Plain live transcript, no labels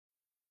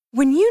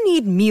When you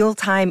need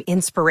mealtime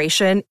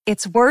inspiration,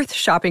 it's worth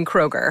shopping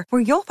Kroger,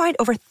 where you'll find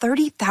over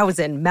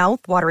 30,000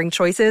 mouth-watering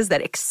choices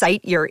that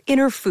excite your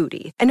inner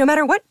foodie. And no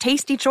matter what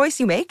tasty choice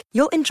you make,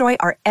 you'll enjoy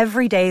our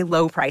everyday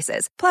low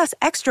prices, plus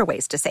extra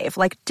ways to save,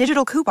 like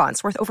digital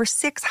coupons worth over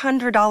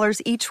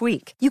 $600 each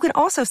week. You can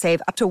also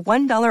save up to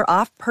 $1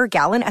 off per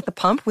gallon at the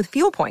pump with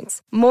fuel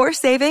points. More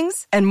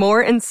savings and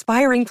more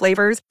inspiring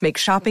flavors make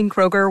shopping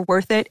Kroger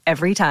worth it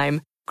every time.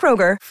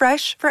 Kroger,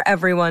 fresh for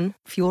everyone.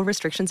 Fuel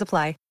restrictions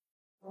apply.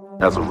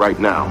 As of right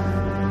now,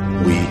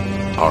 we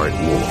are at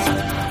war.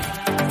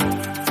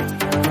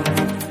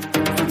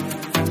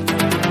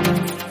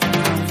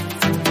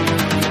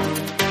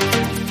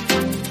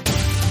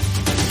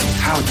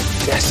 How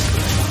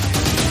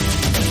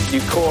desperate.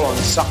 You call on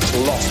such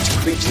lost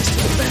creatures to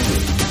defend you.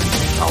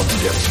 How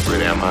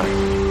desperate am I?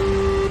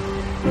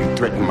 You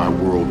threaten my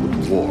world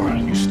with war.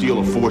 You steal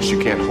a force you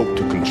can't hope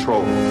to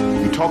control.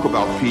 You talk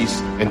about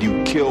peace and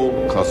you kill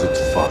because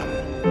it's fun.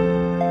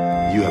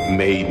 You have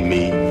made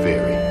me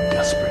very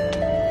desperate.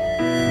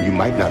 You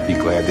might not be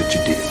glad that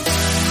you did.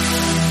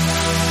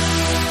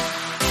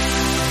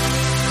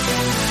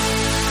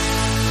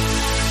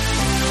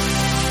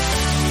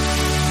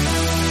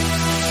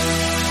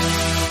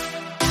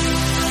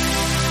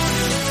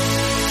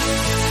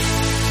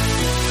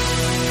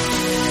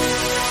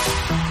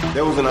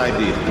 There was an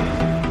idea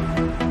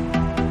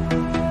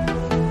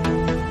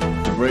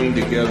to bring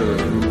together a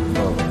group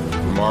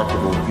of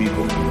remarkable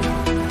people,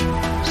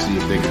 see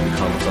if they can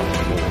become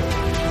something more,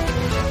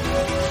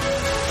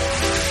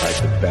 like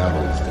the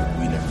battles that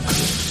we never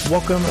could.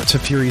 Welcome to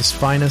Fury's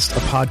Finest, a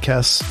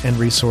podcast and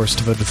resource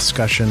devoted to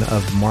discussion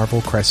of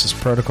Marvel Crisis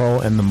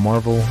Protocol and the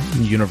Marvel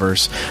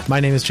Universe. My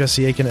name is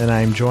Jesse Aiken, and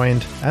I am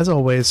joined, as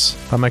always,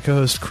 by my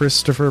co-host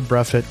Christopher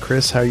Bruffett.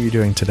 Chris, how are you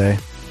doing today?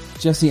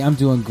 Jesse, I'm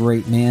doing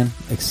great, man.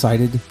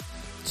 Excited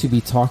to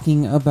be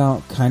talking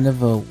about kind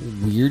of a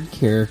weird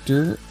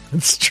character.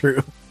 It's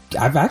true.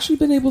 I've actually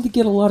been able to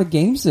get a lot of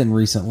games in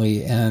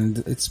recently, and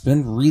it's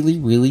been really,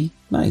 really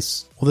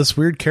nice. Well, this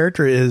weird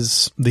character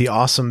is the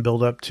awesome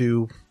build-up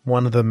to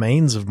one of the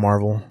mains of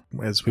Marvel,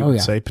 as we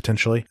would say,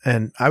 potentially.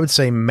 And I would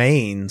say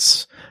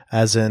mains,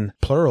 as in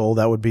plural,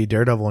 that would be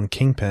Daredevil and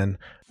Kingpin.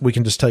 We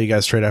can just tell you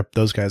guys straight up,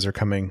 those guys are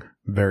coming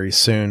very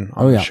soon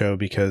on the show,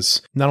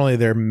 because not only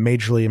they're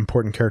majorly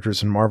important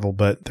characters in Marvel,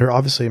 but they're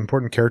obviously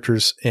important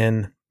characters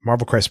in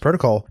Marvel Crisis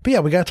Protocol. But yeah,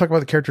 we got to talk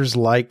about the characters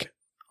like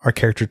our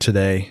character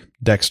today,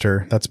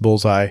 Dexter. That's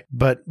Bullseye.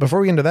 But before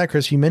we get into that,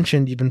 Chris, you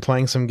mentioned you've been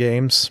playing some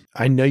games.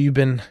 I know you've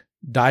been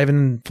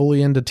diving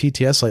fully into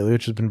TTS lately,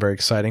 which has been very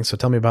exciting. So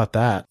tell me about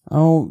that.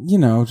 Oh,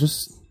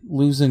 just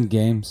losing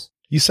games.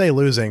 You say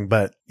losing,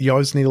 but you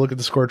always need to look at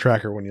the score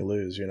tracker when you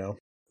lose,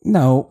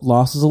 No,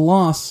 loss is a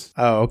loss.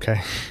 Oh,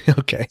 okay.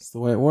 Okay. That's the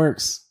way it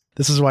works.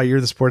 This is why you're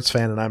the sports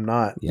fan and I'm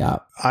not. Yeah.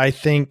 I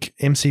think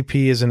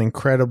MCP is an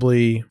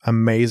incredibly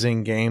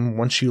amazing game.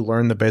 Once you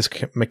learn the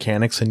basic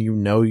mechanics and you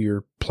know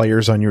your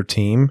players on your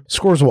team,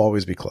 scores will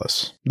always be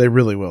close. They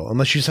really will.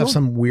 Unless you just have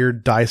some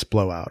weird dice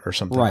blowout or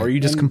something. Right. Or you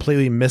just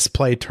completely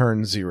misplay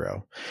turn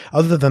 0.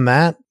 Other than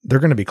that, they're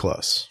going to be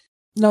close.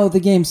 No, the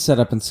game's set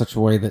up in such a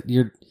way that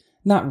you're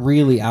not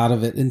really out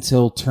of it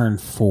until turn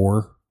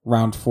 4.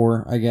 Round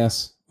 4, I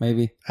guess.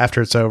 Maybe.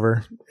 After it's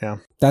over, yeah.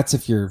 That's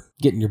if you're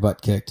getting your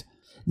butt kicked.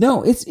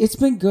 No, it's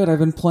been good. I've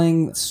been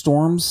playing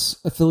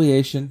Storm's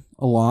affiliation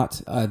a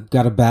lot. I've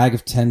got a bag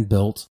of 10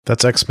 built.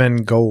 That's X-Men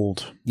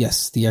Gold.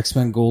 Yes, the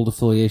X-Men Gold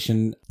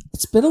affiliation.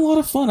 It's been a lot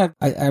of fun.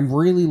 I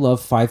really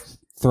love 5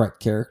 threat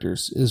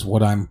characters is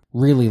what I'm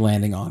really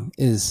landing on.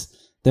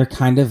 They're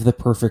kind of the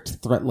perfect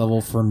threat level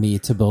for me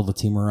to build a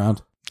team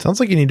around. Sounds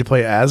like you need to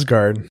play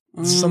Asgard.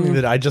 This is something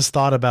that I just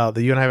thought about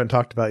that you and I haven't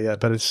talked about yet,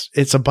 but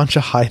it's a bunch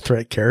of high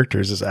threat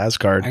characters as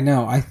Asgard. I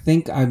know. I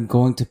think I'm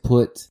going to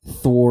put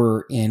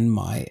Thor in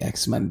my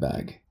X-Men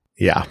bag.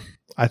 Yeah.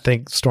 I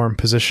think Storm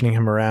positioning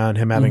him around,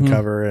 him having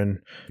cover, and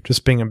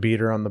just being a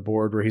beater on the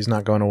board where he's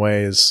not going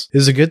away is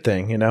a good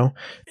thing,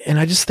 And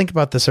I just think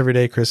about this every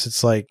day, Chris.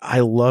 It's like, I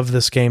love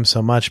this game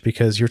so much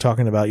because you're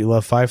talking about you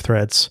love 5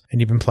 threats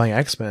and you've been playing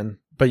X-Men.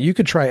 But you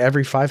could try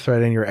every 5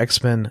 threat in your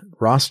X-Men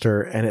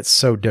roster, and it's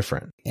so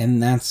different.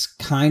 And that's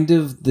kind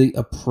of the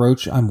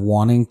approach I'm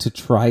wanting to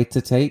try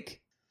to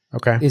take.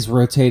 Okay. Is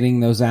rotating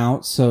those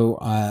out. So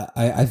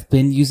I've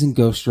been using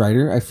Ghost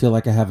Rider. I feel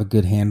like I have a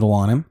good handle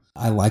on him.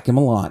 I like him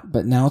a lot.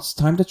 But now it's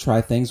time to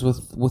try things with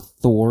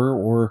Thor,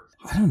 or,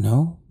 I don't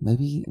know,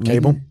 maybe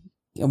Cable?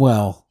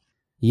 Well,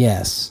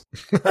 yes.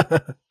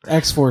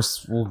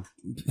 X-Force will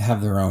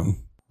have their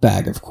own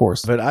bag, of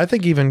course. But I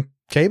think even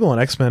Cable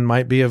and X-Men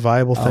might be a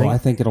viable thing. Oh, I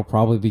think it'll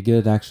probably be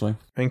good, actually.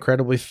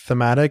 Incredibly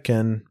thematic,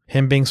 and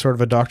him being sort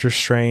of a Doctor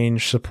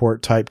Strange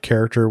support type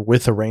character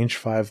with a range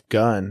 5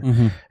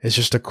 gun is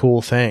just a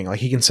cool thing.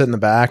 Like, he can sit in the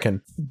back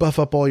and buff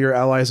up all your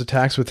allies'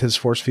 attacks with his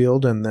force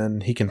field, and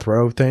then he can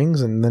throw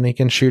things, and then he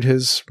can shoot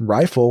his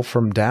rifle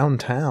from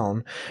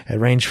downtown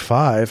at range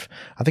 5.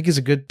 I think he's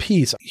a good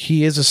piece.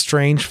 He is a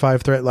strange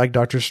 5 threat like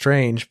Doctor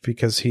Strange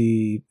because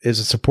he is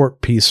a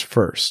support piece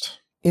first.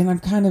 And I'm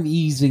kind of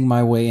easing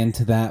my way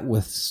into that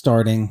with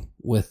starting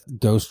with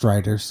Ghost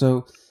Rider.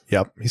 So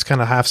Yep. He's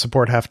kind of half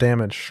support, half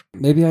damage.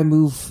 Maybe I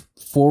move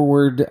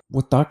forward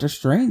with Doctor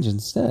Strange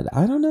instead.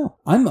 I don't know.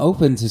 I'm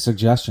open to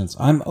suggestions.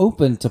 I'm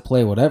open to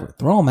play whatever.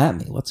 Throw them at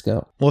me. Let's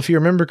go. Well, if you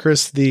remember,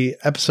 Chris, the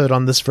episode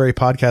on this very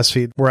podcast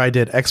feed where I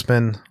did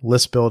X-Men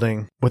list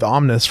building with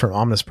Omnis from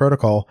Omnis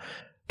Protocol,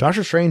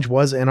 Doctor Strange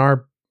was in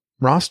our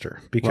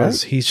roster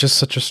because he's just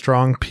such a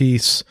strong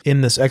piece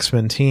in this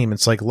X-Men team.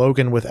 It's like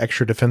Logan with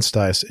extra defense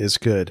dice is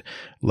good.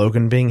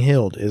 Logan being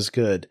healed is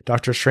good.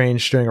 Doctor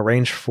Strange doing a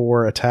range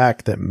 4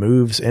 attack that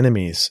moves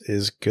enemies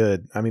is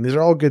good. I mean, these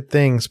are all good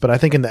things, but I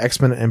think in the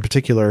X-Men in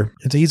particular,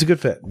 he's a good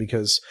fit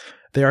because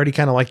they already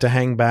kind of like to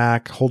hang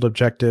back, hold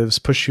objectives,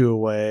 push you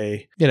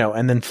away,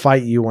 and then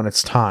fight you when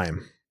it's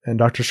time. And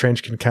Doctor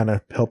Strange can kind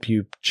of help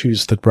you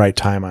choose the right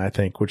time, I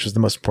think, which is the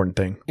most important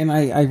thing. And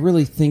I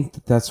really think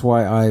that that's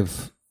why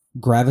I've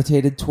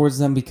gravitated towards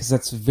them, because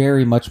that's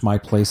very much my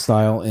play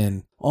style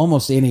in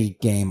almost any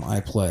game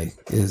I play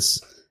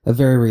is a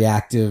very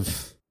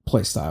reactive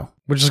play style.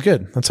 Which is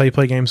good. That's how you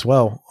play games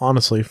well,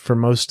 honestly, for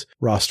most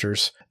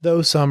rosters.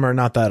 Though some are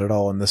not that at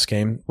all in this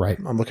game. Right.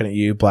 I'm looking at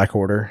you, Black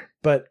Order.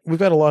 But we've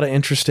got a lot of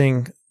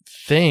interesting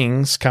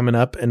things coming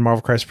up in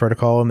Marvel Crisis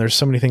Protocol, and there's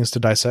so many things to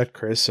dissect,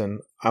 Chris, and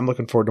I'm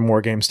looking forward to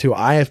more games too.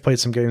 I have played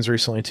some games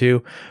recently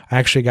too. I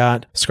actually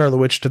got Scarlet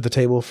Witch to the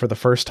table for the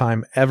first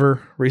time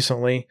ever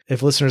recently.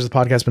 If listeners of the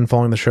podcast have been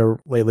following the show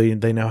lately,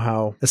 they know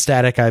how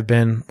ecstatic I've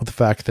been with the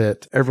fact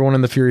that everyone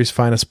in the Fury's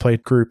Finest Play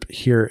group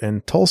here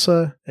in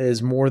Tulsa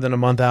is more than a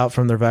month out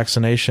from their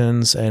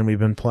vaccinations, and we've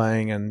been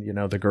playing in,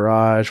 the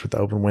garage with the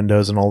open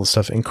windows and all the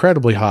stuff.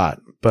 Incredibly hot,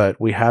 but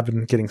we have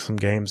been getting some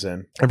games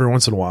in every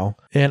once in a while.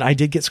 And I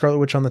did get Scarlet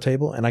Witch on the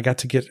table, and I got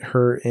to get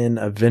her in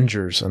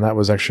Avengers, and that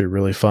was actually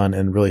really fun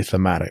and really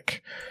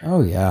thematic.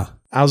 Oh, yeah.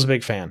 I was a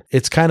big fan.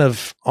 It's kind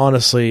of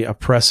honestly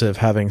oppressive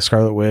having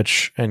Scarlet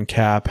Witch and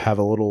Cap have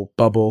a little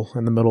bubble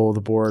in the middle of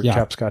the board. Yeah.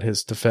 Cap's got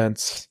his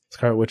defense.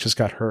 Scarlet Witch has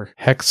got her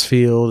hex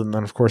field, and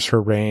then, of course,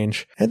 her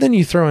range. And then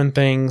you throw in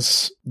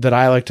things that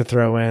I like to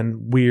throw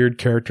in, weird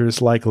characters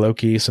like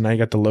Loki. So now you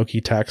got the Loki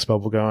tax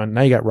bubble going.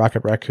 Now you got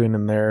Rocket Raccoon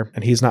in there,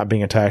 and he's not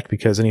being attacked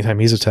because anytime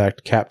he's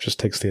attacked, Cap just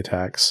takes the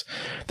attacks.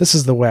 This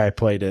is the way I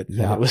played it.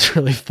 Yeah. And it was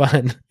really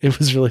fun. It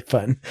was really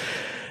fun.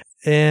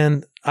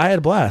 And I had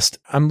a blast.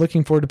 I'm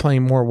looking forward to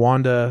playing more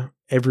Wanda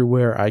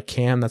everywhere I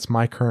can. That's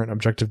my current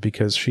objective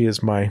because she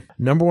is my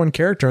number one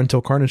character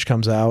until Carnage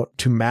comes out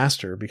to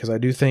master, because I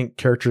do think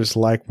characters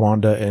like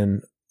Wanda,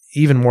 and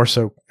even more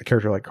so a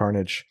character like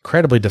Carnage,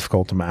 incredibly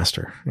difficult to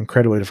master.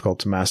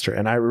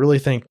 And I really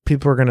think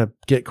people are going to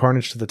get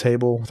Carnage to the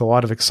table with a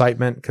lot of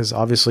excitement because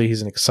obviously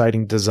he's an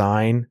exciting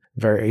design,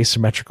 very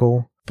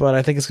asymmetrical. But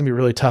I think it's going to be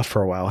really tough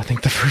for a while. I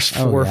think the first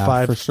 4 or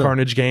 5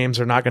 Carnage games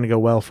are not going to go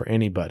well for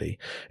anybody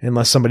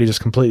unless somebody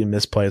just completely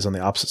misplays on the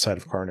opposite side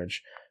of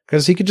Carnage.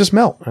 Because he could just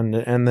melt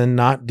and then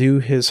not do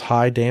his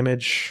high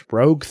damage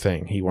rogue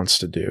thing he wants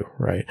to do,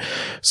 right?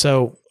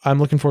 So I'm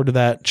looking forward to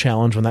that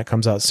challenge when that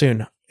comes out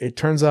soon. It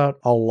turns out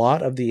a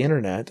lot of the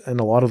internet and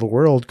a lot of the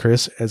world,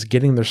 Chris, is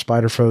getting their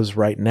spider foes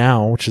right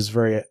now, which is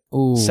very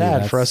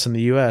sad for us in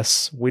the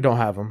U.S. We don't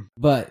have them.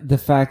 But the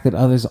fact that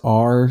others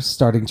are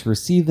starting to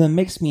receive them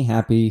makes me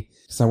happy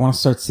because I want to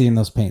start seeing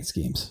those paint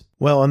schemes.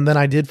 Well, and then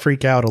I did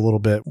freak out a little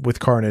bit with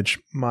Carnage.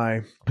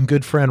 My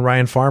good friend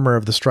Ryan Farmer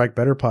of the Strike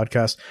Better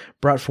podcast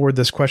brought forward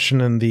this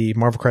question in the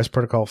Marvel Crisis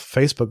Protocol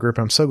Facebook group,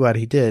 and I'm so glad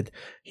he did.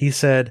 He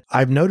said,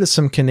 I've noticed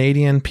some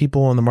Canadian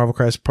people in the Marvel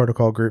Crisis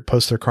Protocol group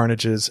post their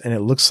Carnages, and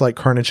it looks like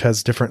Carnage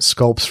has different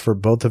sculpts for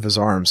both of his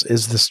arms.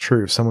 Is this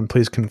true? Someone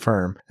please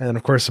confirm. And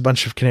of course, a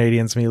bunch of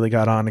Canadians immediately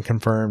got on and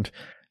confirmed.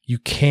 You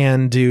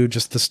can do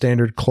just the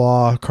standard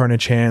claw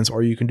Carnage hands,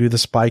 or you can do the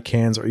spike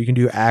hands, or you can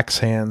do axe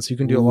hands. You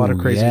can do a lot of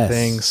crazy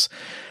things.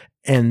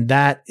 And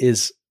that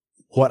is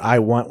what I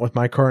want with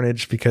my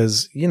Carnage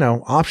because,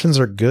 options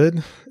are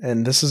good.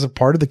 And this is a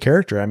part of the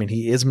character. I mean,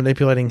 he is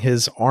manipulating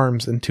his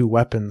arms into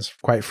weapons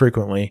quite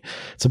frequently.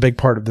 It's a big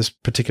part of this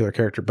particular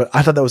character. But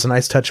I thought that was a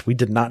nice touch. We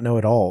did not know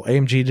at all.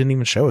 AMG didn't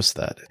even show us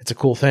that. It's a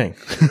cool thing.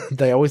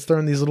 They always throw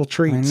in these little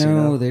treats. I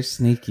know. They're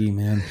sneaky,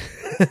 man.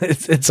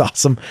 It's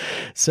awesome.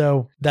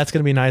 So that's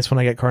going to be nice when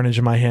I get Carnage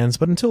in my hands.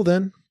 But until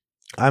then,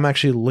 I'm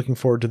actually looking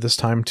forward to this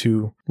time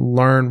to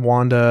learn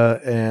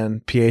Wanda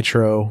and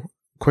Pietro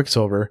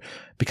Quicksilver,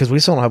 because we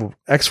still don't have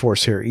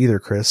X-Force here either,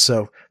 Chris.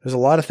 So there's a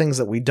lot of things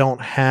that we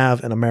don't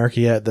have in America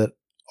yet that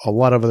a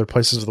lot of other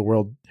places of the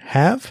world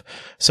have.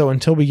 So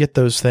until we get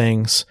those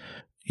things,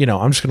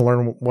 I'm just going to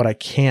learn what I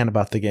can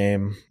about the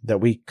game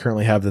that we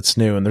currently have that's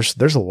new. And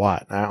there's a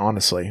lot,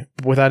 honestly,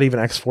 without even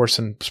X-Force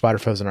and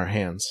Spider-Foes in our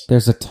hands.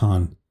 There's a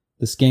ton.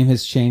 This game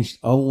has changed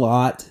a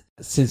lot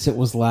since it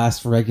was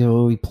last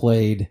regularly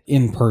played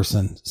in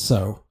person.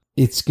 So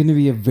it's going to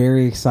be a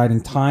very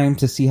exciting time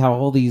to see how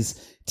all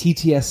these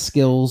TTS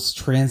skills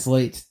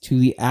translate to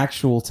the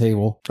actual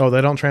table. Oh,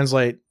 they don't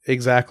translate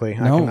exactly.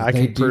 No, I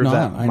can prove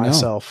that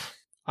myself.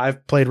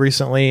 I've played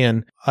recently,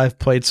 and I've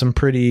played some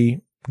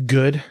pretty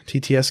good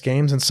TTS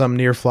games and some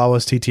near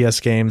flawless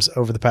TTS games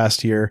over the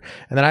past year.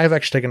 And then I've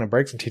actually taken a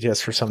break from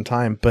TTS for some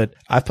time, but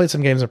I've played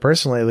some games in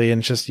person lately, and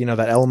it's just,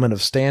 that element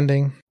of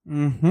standing.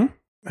 Mm-hmm.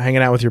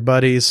 hanging out with your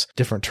buddies,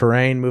 different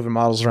terrain, moving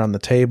models around the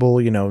table,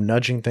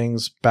 nudging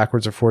things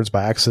backwards or forwards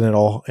by accident.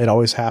 It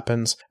always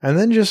happens. And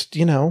then just,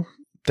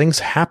 things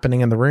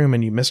happening in the room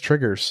and you miss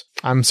triggers.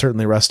 I'm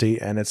certainly rusty,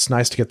 and it's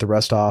nice to get the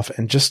rust off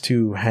and just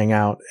to hang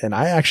out. And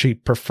I actually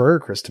prefer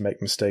Chris to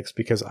make mistakes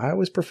because I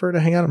always prefer to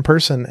hang out in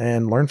person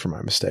and learn from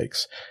my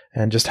mistakes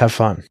and just have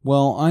fun.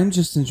 Well, I'm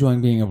just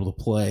enjoying being able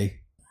to play,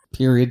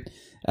 period,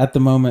 at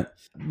the moment.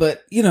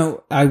 But,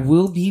 I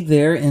will be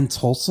there in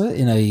Tulsa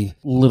in a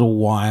little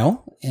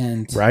while,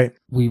 and right.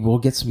 We will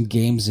get some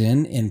games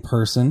in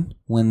person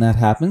when that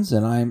happens,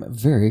 and I'm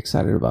very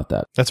excited about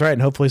that. That's right,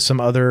 and hopefully some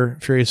other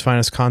Furious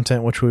Finest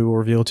content, which we will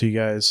reveal to you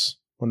guys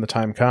when the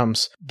time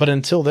comes. But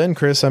until then,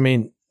 Chris,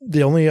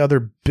 the only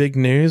other big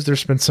news,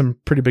 there's been some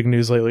pretty big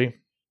news lately.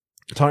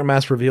 Atomic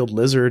Mass revealed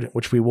Lizard,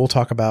 which we will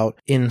talk about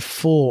in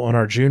full on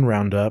our June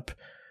roundup,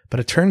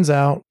 but it turns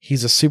out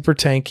he's a super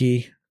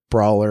tanky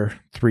brawler,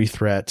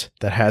 3-threat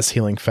that has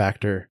healing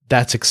factor.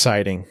 That's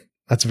exciting.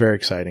 That's very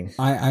exciting.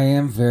 I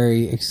am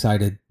very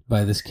excited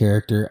by this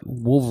character.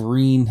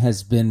 Wolverine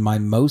has been my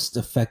most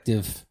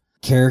effective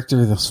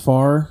character thus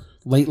far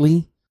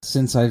lately,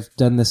 since I've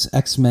done this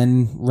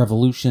X-Men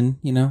Revolution,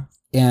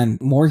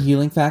 and more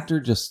healing factor,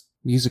 just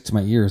music to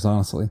my ears,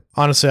 honestly.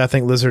 Honestly, I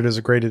think Lizard is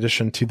a great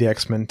addition to the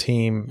X-Men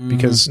team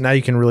because now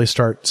you can really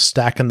start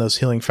stacking those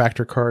healing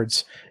factor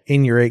cards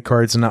in your 8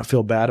 cards and not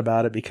feel bad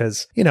about it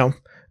because,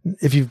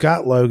 if you've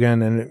got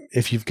Logan and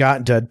if you've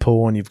got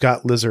Deadpool and you've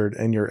got Lizard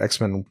in your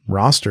X-Men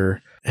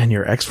roster and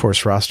your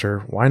X-Force roster,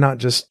 why not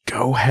just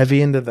go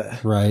heavy into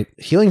the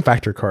healing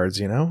factor cards,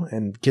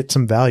 and get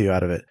some value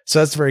out of it? So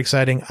that's very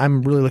exciting.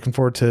 I'm really looking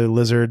forward to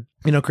Lizard.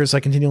 Chris, I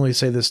continually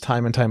say this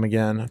time and time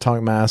again.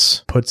 Atomic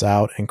Mass puts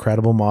out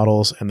incredible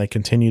models and they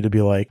continue to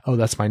be like, oh,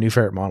 that's my new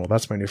favorite model.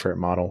 That's my new favorite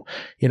model.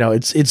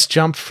 It's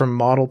jumped from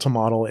model to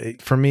model.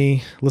 For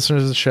me,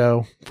 listeners of the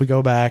show, if we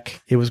go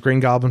back, it was Green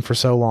Goblin for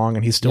so long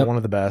and he's still one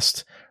of the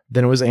best.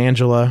 Then it was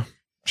Angela.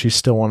 She's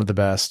still one of the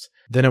best.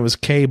 Then it was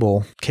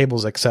Cable.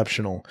 Cable's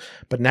exceptional.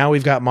 But now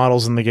we've got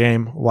models in the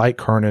game like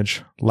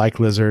Carnage, like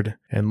Lizard,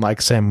 and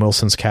like Sam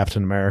Wilson's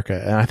Captain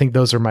America. And I think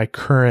those are my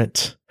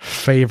current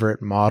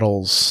favorite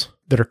models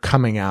that are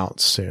coming out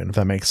soon, if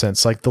that makes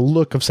sense. Like the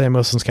look of Sam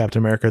Wilson's Captain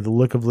America, the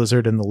look of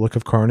Lizard, and the look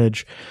of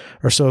Carnage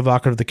are so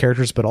evocative of the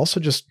characters, but also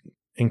just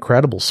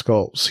incredible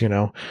sculpts,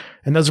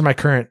 And those are my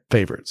current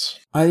favorites.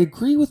 I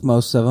agree with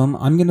most of them.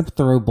 I'm going to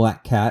throw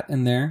Black Cat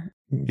in there.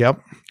 Yep.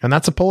 And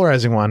that's a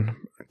polarizing one,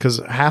 because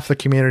half the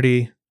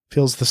community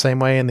feels the same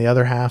way and the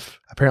other half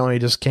apparently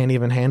just can't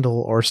even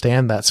handle or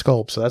stand that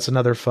sculpt. So that's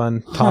another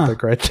fun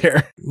topic right there.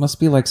 It must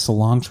be like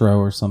cilantro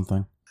or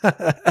something.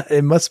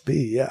 It must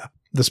be, yeah.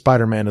 The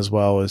Spider-Man as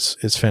well is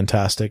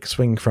fantastic.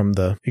 Swinging from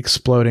the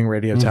exploding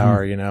radio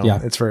tower,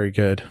 it's very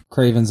good.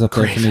 Kraven's up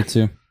there for me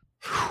too.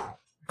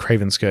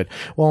 Kraven's good.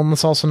 Well, and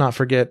let's also not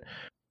forget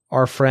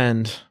our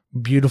friend,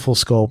 beautiful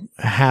sculpt,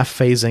 half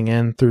phasing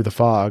in through the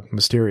fog,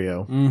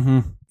 Mysterio. Mm-hmm.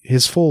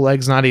 His full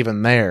leg's not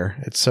even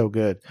there. It's so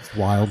good. It's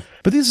wild.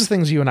 But these are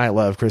things you and I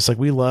love, Chris. Like,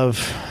 we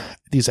love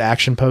these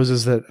action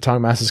poses that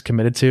Atomic Mass is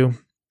committed to.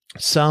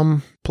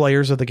 Some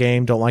players of the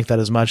game don't like that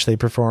as much. They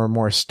prefer a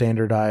more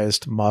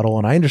standardized model,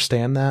 and I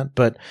understand that.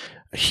 But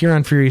here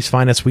on Furious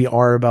Finest, we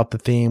are about the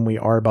theme. We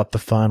are about the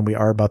fun. We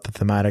are about the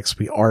thematics.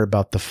 We are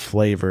about the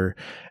flavor.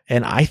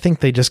 And I think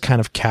they just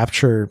kind of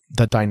capture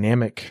the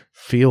dynamic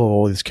feel of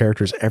all these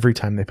characters every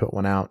time they put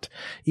one out.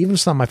 Even if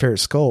it's not my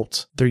favorite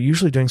sculpt, they're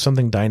usually doing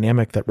something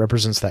dynamic that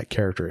represents that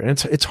character. And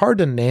it's hard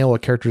to nail a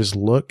character's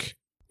look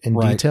in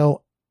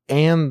detail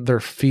and their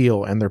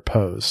feel and their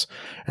pose.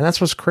 And that's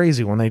what's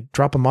crazy when they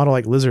drop a model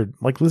like Lizard.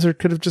 Like, Lizard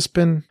could have just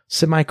been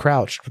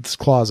semi-crouched with his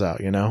claws out,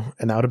 and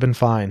that would have been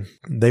fine.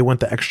 They went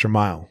the extra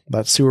mile.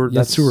 That sewer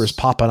is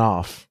popping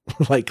off.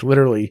 Like,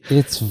 literally.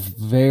 It's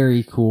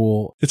very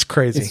cool. It's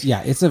crazy.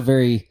 It's a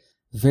very,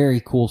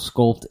 very cool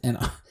sculpt, and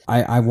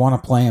I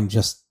want to play him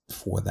just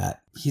for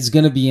that. He's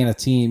going to be in a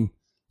team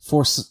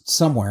for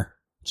somewhere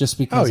just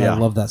because I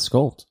love that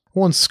sculpt.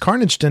 Once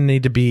Carnage didn't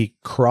need to be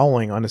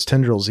crawling on his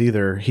tendrils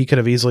either. He could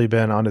have easily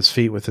been on his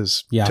feet with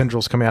his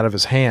tendrils coming out of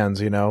his hands,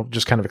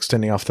 just kind of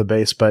extending off the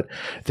base. But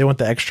they went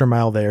the extra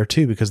mile there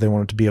too, because they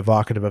wanted to be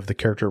evocative of the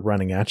character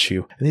running at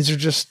you. And these are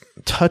just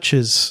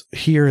touches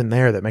here and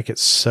there that make it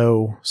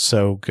so,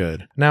 so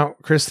good. Now,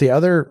 Chris, the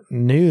other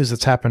news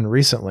that's happened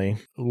recently,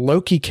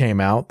 Loki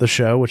came out, the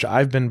show, which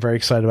I've been very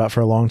excited about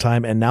for a long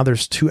time. And now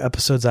there's 2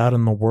 episodes out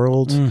in the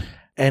world.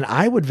 And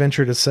I would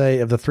venture to say,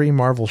 of the 3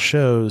 Marvel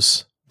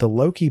shows, the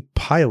Loki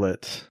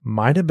pilot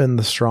might have been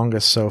the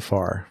strongest so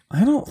far.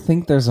 I don't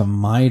think there's a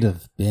might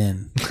have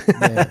been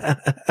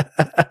there.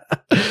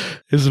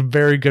 It was a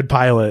very good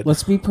pilot.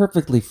 Let's be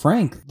perfectly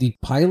frank. The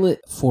pilot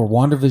for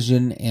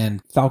WandaVision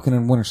and Falcon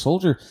and Winter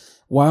Soldier,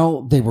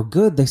 while they were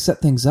good, they set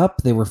things up.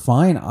 They were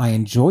fine. I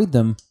enjoyed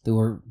them. They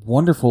were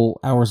wonderful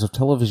hours of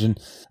television,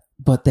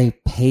 but they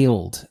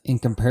paled in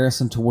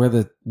comparison to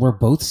where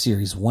both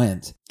series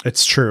went.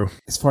 It's true.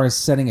 As far as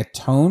setting a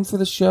tone for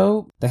the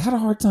show, they had a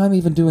hard time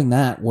even doing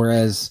that,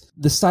 whereas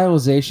the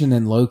stylization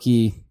in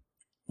Loki,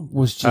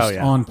 was just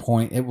on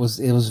point. It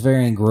was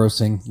very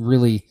engrossing.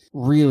 Really,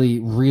 really,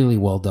 really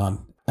well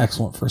done.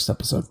 Excellent first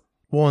episode.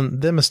 Well,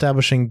 and them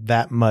establishing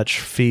that much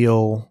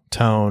feel,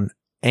 tone,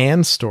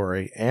 and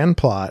story and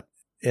plot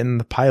in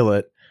the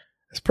pilot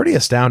is pretty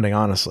astounding,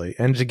 honestly.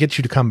 And to get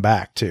you to come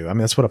back, too. I mean,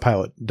 that's what a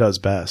pilot does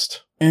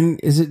best. And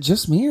is it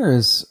just me, or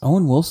is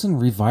Owen Wilson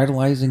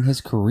revitalizing his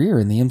career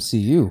in the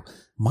MCU?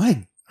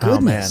 My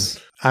goodness. Oh,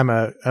 man. I'm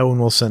a Owen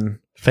Wilson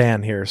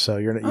fan here, so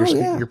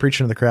you're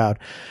preaching to the crowd.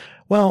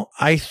 Well,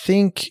 I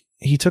think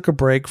he took a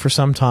break for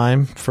some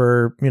time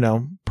for,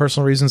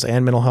 personal reasons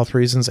and mental health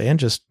reasons and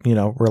just,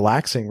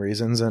 relaxing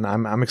reasons. And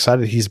I'm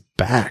excited he's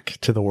back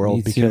to the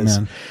world because,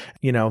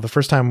 the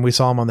first time we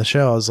saw him on the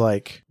show, I was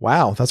like,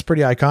 wow, that's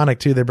pretty iconic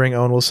too. They bring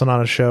Owen Wilson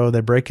on a show.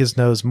 They break his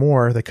nose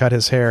more. They cut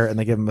his hair and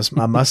they give him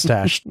a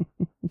mustache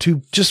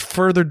to just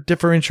further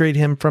differentiate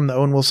him from the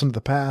Owen Wilson of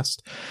the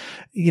past.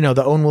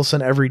 The Owen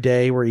Wilson every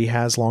day where he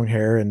has long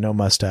hair and no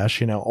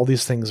mustache, all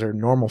these things are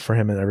normal for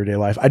him in everyday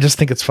life. I just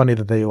think it's funny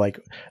that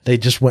they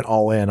just went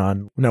all in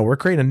on, no, we're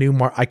creating a new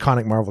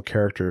iconic Marvel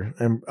character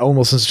and Owen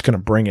Wilson's just going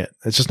to bring it.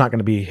 It's just not going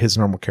to be his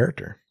normal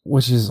character.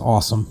 Which is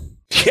awesome.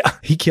 Yeah,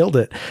 he killed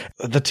it.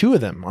 The two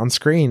of them on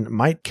screen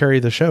might carry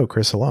the show,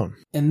 Chris alone.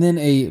 And then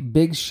a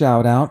big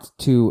shout out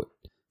to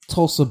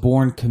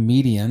Tulsa-born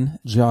comedian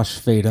Josh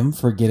Fadem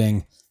for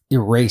getting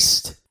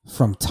erased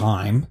from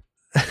time.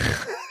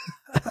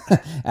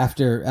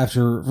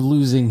 after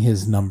losing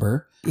his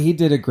number. He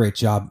did a great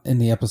job in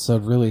the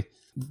episode, really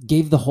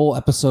gave the whole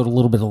episode a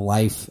little bit of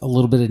life, a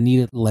little bit of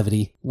needed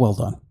levity. Well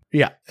done.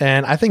 Yeah,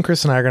 and I think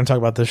Chris and I are going to talk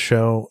about this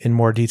show in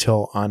more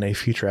detail on a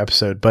future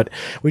episode, but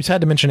we just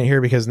had to mention it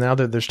here because now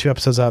that there's 2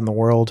 episodes out in the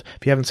world,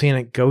 if you haven't seen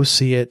it, go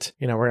see it.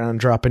 We're going to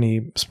drop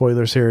any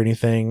spoilers here or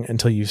anything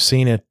until you've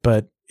seen it,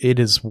 but it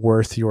is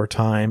worth your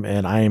time,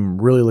 and I am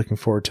really looking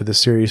forward to this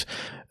series.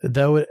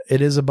 Though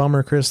it is a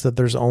bummer, Chris, that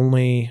there's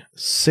only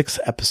 6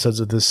 episodes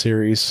of this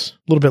series,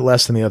 a little bit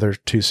less than the other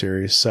 2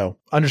 series. So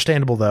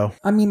understandable, though.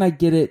 I mean, I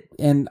get it.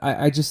 And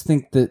I just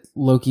think that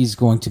Loki's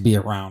going to be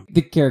around.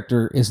 The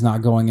character is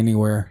not going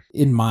anywhere,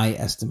 in my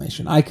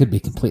estimation. I could be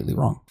completely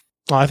wrong.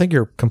 Well, I think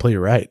you're completely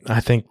right. I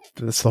think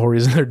that's the whole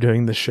reason they're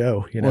doing the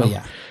show, Well,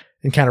 yeah.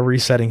 And kind of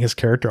resetting his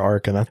character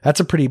arc. And that's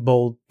a pretty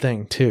bold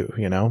thing too,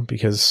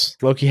 because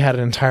Loki had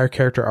an entire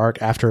character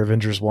arc after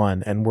Avengers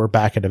 1 and we're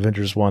back at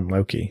Avengers 1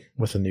 Loki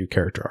with a new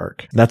character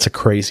arc. That's a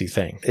crazy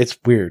thing. It's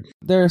weird.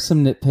 There are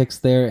some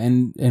nitpicks there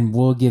and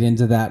we'll get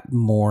into that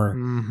more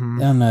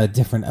on a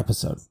different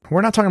episode.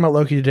 We're not talking about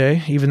Loki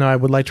today, even though I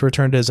would like to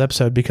return to his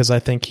episode because I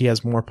think he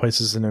has more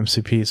places in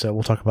MCP. So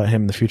we'll talk about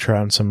him in the future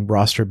on some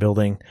roster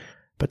building.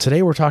 But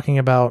today we're talking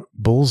about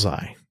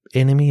Bullseye,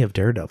 enemy of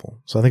Daredevil.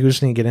 So I think we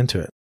just need to get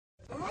into it.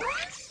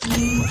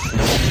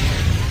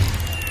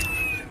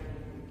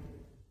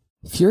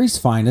 Fury's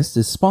Finest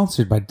is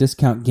sponsored by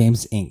Discount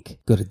Games Inc.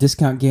 Go to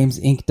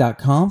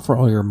discountgamesinc.com for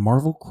all your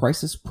Marvel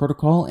Crisis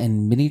Protocol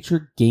and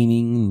miniature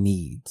gaming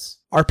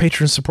needs. Our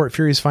patrons support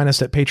Fury's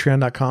Finest at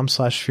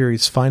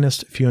patreon.com/Fury's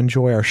Finest. If you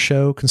enjoy our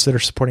show, consider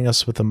supporting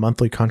us with a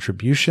monthly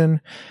contribution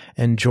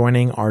and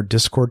joining our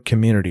Discord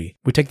community.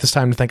 We take this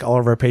time to thank all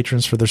of our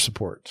patrons for their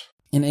support.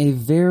 In a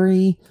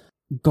very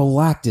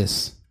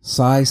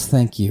Galactus-sized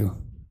thank you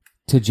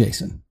to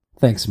Jason.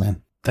 Thanks,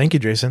 man. Thank you,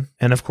 Jason.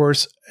 And of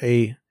course,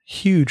 a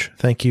huge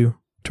thank you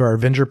to our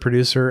Avenger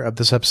producer of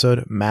this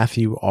episode,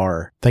 Matthew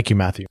R. Thank you,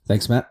 Matthew.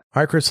 Thanks, Matt.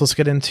 All right, Chris, let's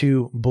get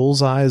into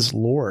Bullseye's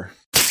lore.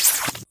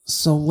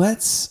 So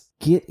let's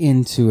get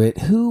into it.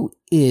 Who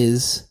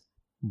is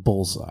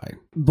Bullseye?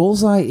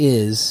 Bullseye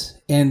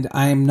is, and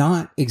I am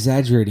not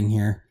exaggerating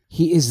here,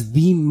 he is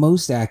the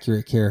most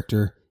accurate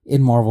character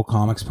in Marvel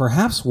Comics,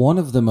 perhaps one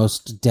of the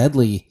most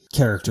deadly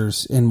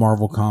characters in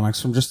Marvel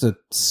Comics from just a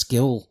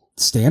skill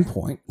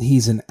standpoint.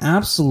 He's an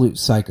absolute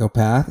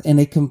psychopath and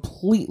a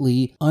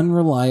completely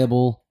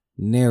unreliable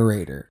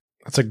narrator.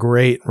 That's a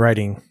great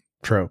writing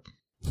trope.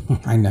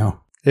 I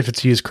know. If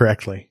it's used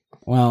correctly.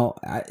 Well,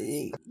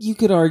 you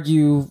could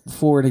argue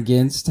for and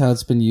against how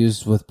it's been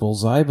used with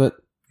Bullseye, but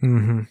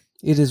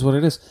it is what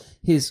it is.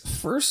 His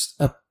first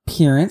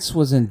appearance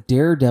was in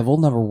Daredevil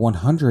number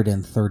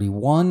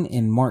 131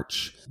 in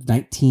March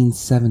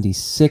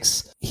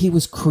 1976. He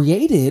was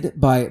created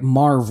by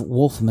Marv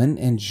Wolfman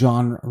and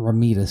John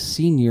Romita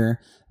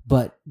Sr.,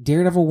 but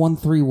Daredevil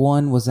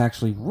 131 was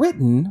actually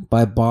written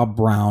by Bob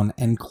Brown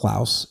and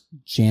Klaus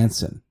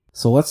Janson.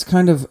 So let's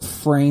kind of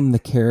frame the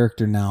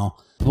character now.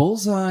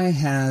 Bullseye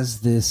has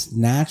this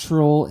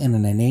natural and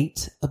an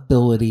innate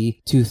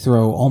ability to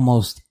throw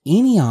almost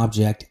any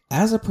object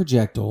as a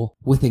projectile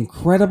with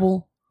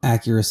incredible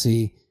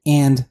accuracy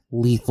and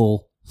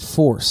lethal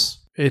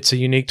force. It's a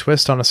unique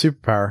twist on a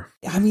superpower.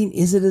 I mean,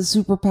 is it a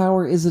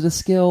superpower? Is it a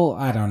skill?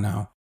 I don't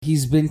know.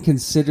 He's been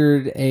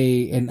considered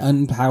an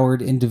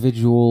unpowered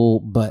individual,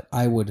 but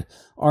I would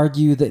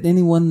argue that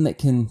anyone that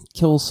can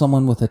kill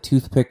someone with a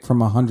toothpick from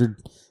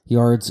 100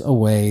 yards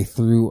away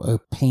through a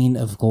pane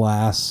of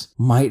glass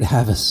might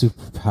have a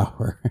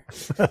superpower.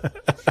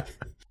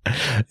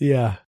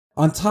 Yeah.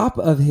 On top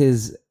of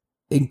his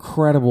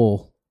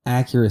incredible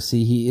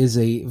accuracy, he is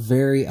a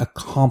very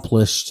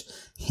accomplished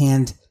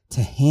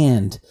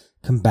hand-to-hand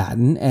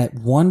combatant. At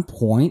one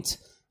point,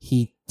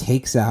 he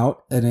takes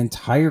out an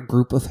entire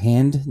group of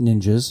hand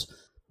ninjas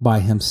by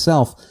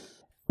himself,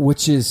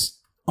 which is,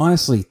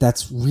 honestly,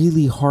 that's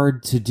really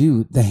hard to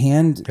do. The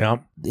hand,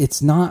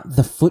 It's not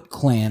the Foot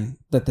Clan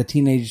that the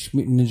Teenage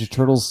Mutant Ninja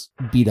Turtles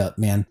beat up,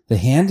 man. The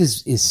hand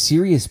is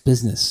serious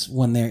business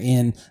when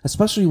they're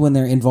especially when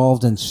they're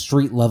involved in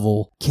street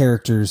level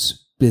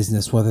characters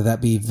business, whether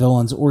that be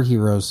villains or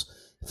heroes.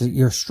 If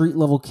you're a street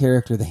level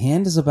character, the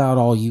hand is about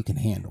all you can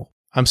handle.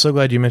 I'm so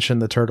glad you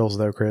mentioned the Turtles,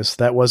 though, Chris.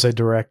 That was a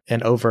direct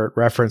and overt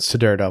reference to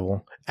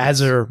Daredevil,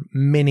 as are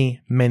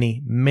many,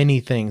 many, many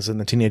things in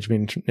the Teenage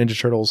Mutant Ninja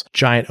Turtles,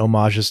 giant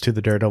homages to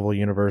the Daredevil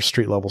universe,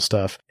 street-level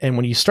stuff. And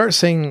when you start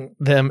seeing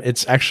them,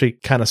 it's actually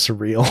kind of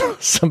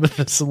surreal, some of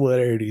the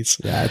similarities.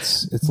 Yeah,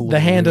 it's a little the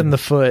hand weird. and the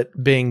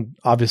foot being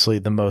obviously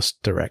the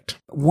most direct.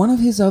 One of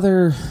his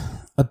other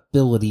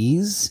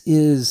abilities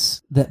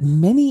is that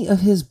many of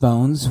his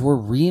bones were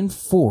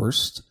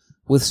reinforced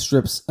with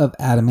strips of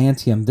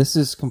adamantium. This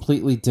is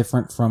completely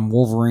different from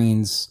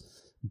Wolverine's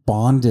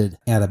bonded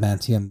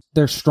adamantium.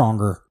 They're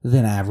stronger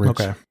than average.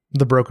 Okay.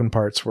 The broken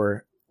parts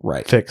were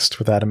fixed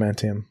with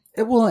adamantium.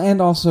 Well,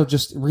 and also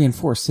just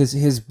reinforced.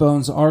 His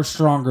bones are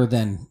stronger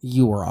than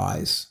you or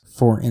I's,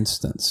 for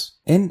instance.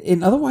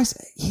 And otherwise,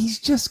 he's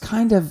just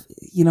kind of,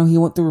 he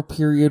went through a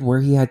period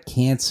where he had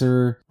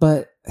cancer,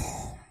 but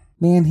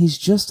man, he's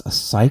just a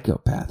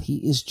psychopath. He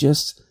is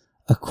just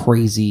a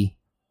crazy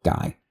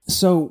guy.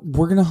 So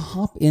we're going to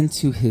hop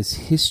into his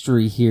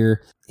history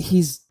here.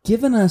 He's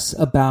given us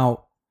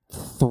about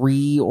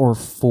 3 or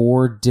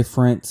 4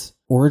 different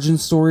origin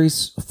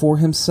stories for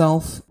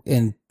himself.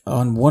 And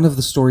on one of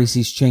the stories,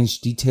 he's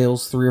changed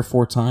details 3 or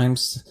 4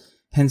 times,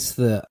 hence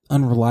the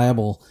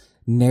unreliable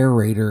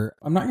narrator.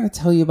 I'm not going to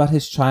tell you about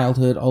his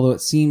childhood, although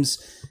it seems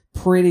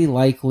pretty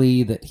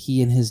likely that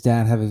he and his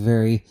dad have a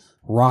very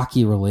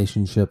rocky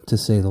relationship, to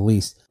say the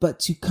least. But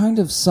to kind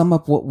of sum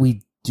up what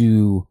we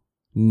do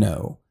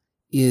know,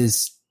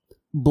 is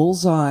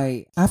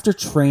Bullseye, after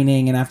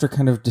training and after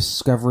kind of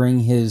discovering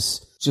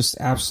his just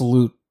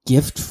absolute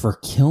gift for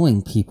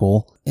killing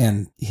people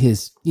and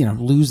his,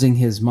 losing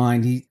his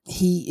mind,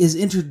 he is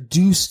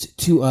introduced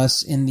to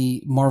us in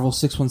the Marvel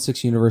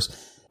 616 universe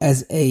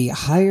as a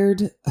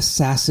hired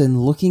assassin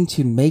looking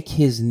to make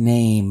his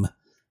name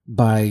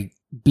by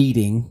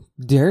beating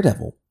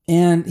Daredevil.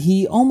 And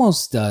he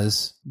almost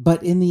does,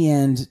 but in the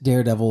end,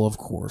 Daredevil, of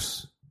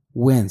course,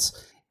 wins.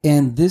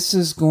 And this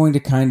is going to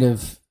kind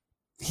of,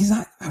 he's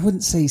not, I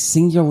wouldn't say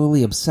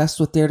singularly obsessed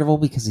with Daredevil,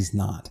 because he's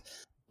not.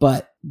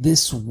 But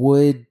this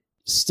would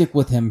stick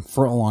with him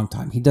for a long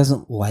time. He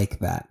doesn't like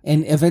that.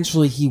 And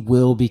eventually he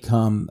will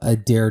become a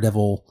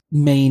Daredevil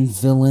main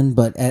villain.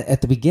 But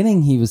at the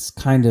beginning, he was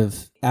kind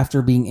of,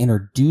 after being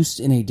introduced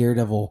in a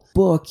Daredevil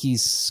book,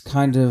 he's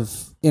kind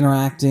of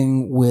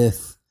interacting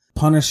with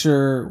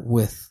Punisher,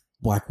 with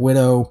Black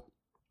Widow,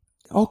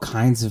 all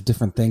kinds of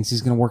different things.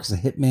 He's going to work as a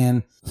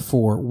hitman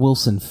for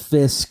Wilson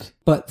Fisk.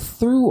 But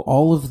through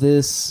all of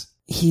this,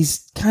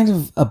 he's kind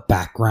of a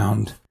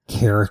background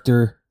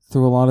character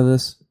through a lot of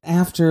this.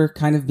 After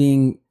kind of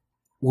being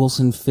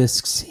Wilson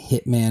Fisk's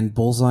hitman,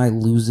 Bullseye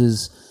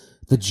loses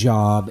the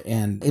job,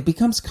 and it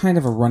becomes kind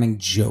of a running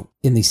joke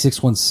in the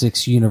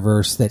 616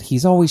 universe that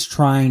he's always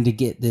trying to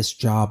get this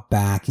job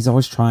back. He's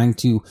always trying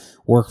to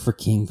work for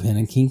Kingpin,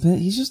 and Kingpin,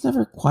 he's just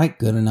never quite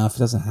good enough. He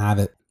doesn't have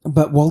it.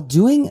 But while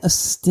doing a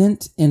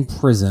stint in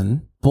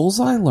prison,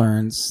 Bullseye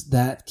learns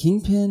that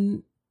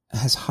Kingpin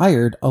has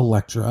hired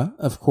Elektra,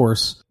 of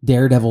course,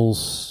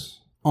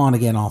 Daredevil's on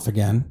again, off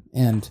again,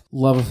 and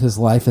love of his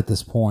life at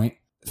this point.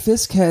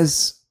 Fisk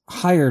has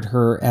hired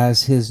her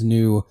as his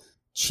new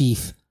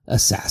chief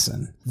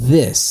assassin.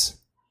 This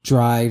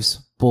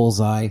drives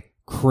Bullseye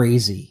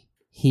crazy.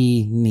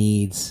 He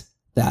needs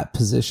that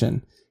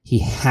position. He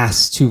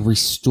has to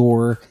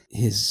restore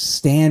his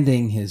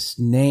standing, his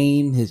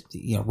name, his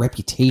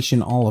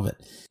reputation, all of it.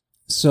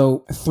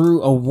 So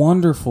through a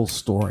wonderful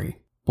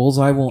story,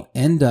 Bullseye will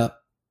end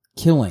up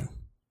killing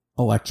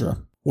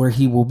Elektra, where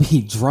he will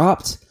be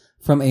dropped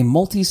from a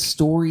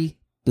multi-story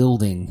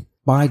building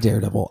by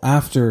Daredevil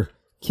after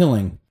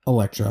killing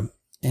Elektra.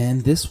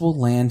 And this will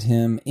land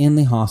him in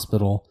the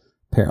hospital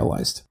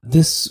paralyzed.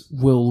 This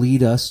will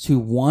lead us to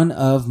one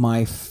of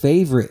my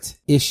favorite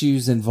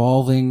issues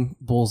involving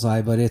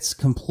Bullseye, but it's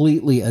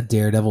completely a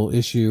Daredevil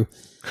issue.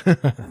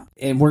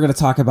 And we're going to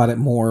talk about it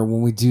more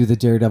when we do the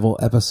Daredevil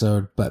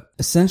episode. But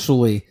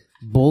essentially,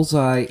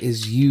 Bullseye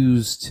is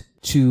used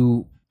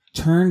to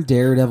turn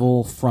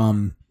Daredevil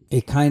from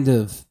a kind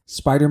of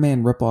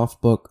Spider-Man ripoff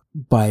book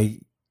by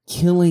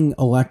killing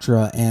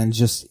Elektra and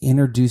just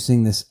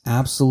introducing this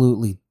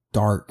absolutely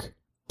dark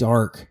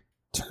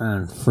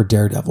turn for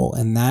Daredevil.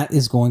 And that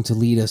is going to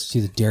lead us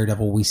to the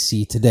Daredevil we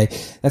see today.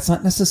 That's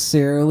not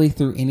necessarily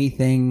through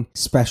anything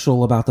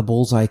special about the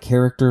Bullseye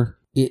character.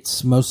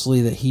 It's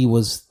mostly that he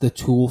was the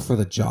tool for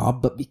the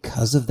job, but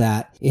because of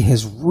that, it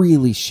has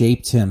really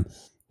shaped him.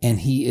 And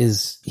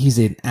he's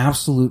an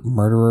absolute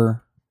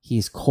murderer.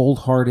 He's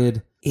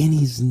cold-hearted and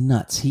he's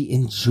nuts. He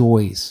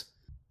enjoys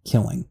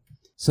killing.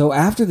 So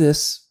after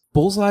this,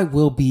 Bullseye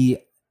will be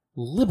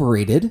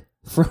liberated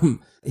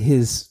from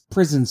his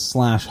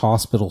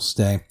prison/hospital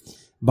stay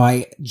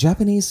by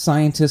Japanese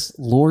scientist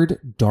Lord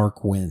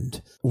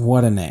Darkwind.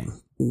 What a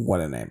name.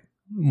 What a name.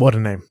 What a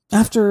name.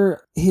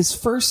 After his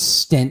first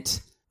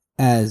stint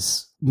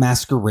as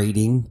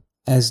masquerading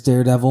as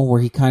Daredevil,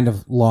 where he kind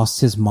of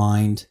lost his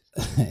mind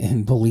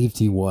and believed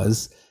he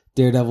was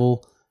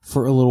Daredevil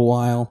for a little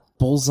while,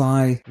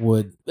 Bullseye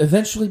would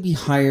eventually be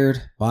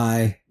hired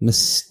by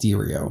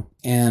Mysterio.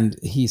 And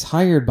he's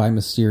hired by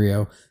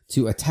Mysterio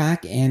to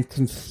attack and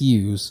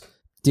confuse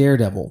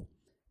Daredevil.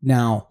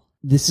 Now,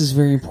 this is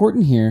very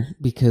important here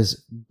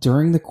because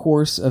during the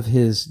course of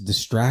his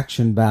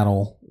distraction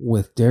battle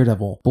with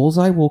Daredevil,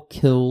 Bullseye will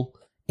kill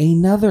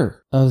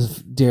another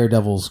of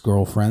Daredevil's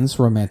girlfriend's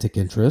romantic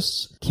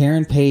interests,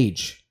 Karen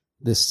Page,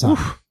 this time.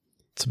 Oof,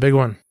 it's a big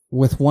one.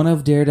 With one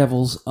of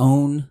Daredevil's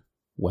own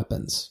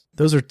weapons.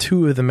 Those are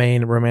two of the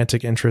main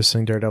romantic interests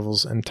in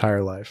Daredevil's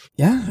entire life.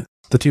 Yeah.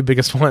 The two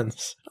biggest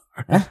ones.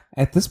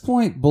 At this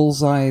point,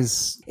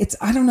 Bullseye's...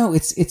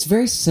 It's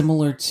very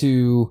similar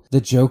to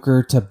the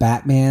Joker to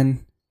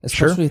Batman,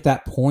 especially at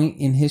that point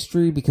in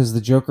history, because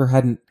the Joker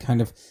hadn't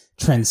kind of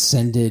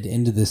transcended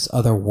into this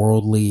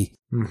otherworldly,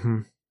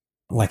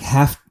 like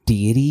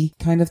half-deity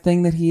kind of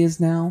thing that he is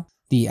now.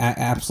 The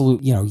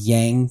absolute,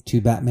 yang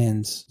to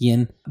Batman's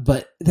yin.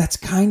 But that's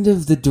kind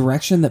of the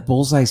direction that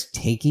Bullseye's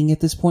taking at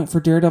this point for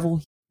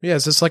Daredevil. Yeah,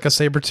 is this like a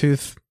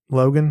Sabretooth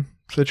Logan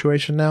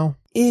situation now?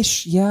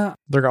 Ish, yeah.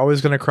 They're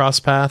always going to cross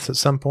paths at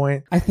some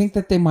point. I think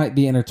that they might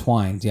be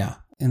intertwined, yeah.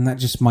 And that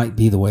just might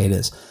be the way it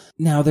is.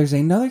 Now, there's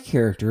another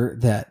character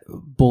that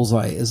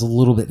Bullseye is a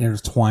little bit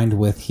intertwined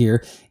with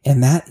here,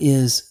 and that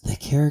is the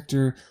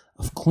character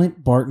of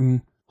Clint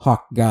Barton,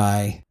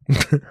 Hawkeye.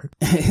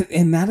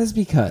 And that is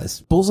because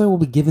Bullseye will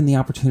be given the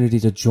opportunity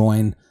to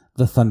join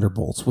the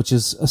Thunderbolts, which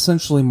is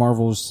essentially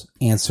Marvel's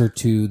answer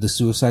to the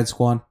Suicide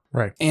Squad.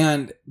 Right.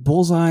 And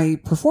Bullseye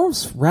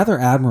performs rather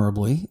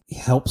admirably. He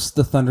helps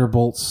the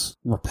Thunderbolts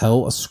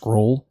repel a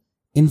Skrull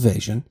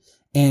invasion.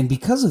 And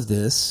because of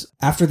this,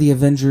 after the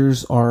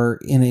Avengers are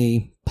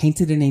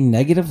painted in a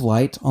negative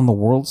light on the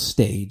world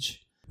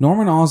stage,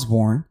 Norman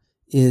Osborn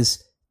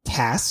is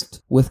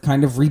tasked with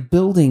kind of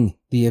rebuilding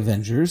the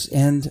Avengers,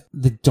 and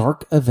the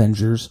Dark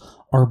Avengers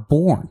are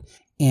born.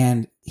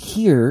 And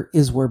here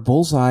is where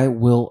Bullseye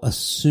will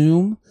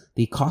assume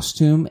the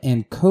costume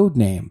and code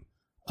name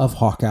of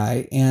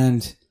Hawkeye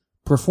and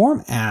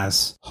perform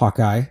as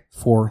Hawkeye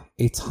for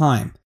a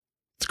time.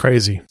 It's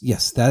crazy.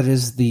 Yes, that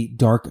is the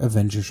Dark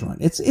Avengers run.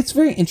 It's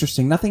very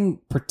interesting.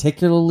 Nothing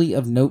particularly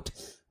of note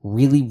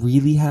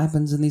really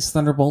happens in these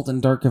Thunderbolt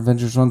and Dark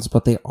Avengers runs,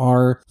 but they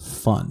are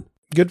fun.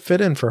 Good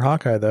fit in for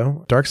Hawkeye,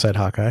 though. Darkseid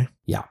Hawkeye.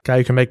 Yeah. Guy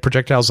who can make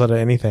projectiles out of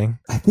anything.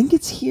 I think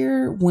it's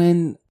here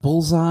when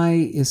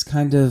Bullseye is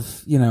kind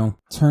of,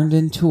 turned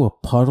into a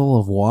puddle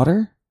of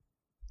water.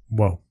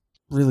 Whoa.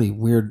 Really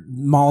weird.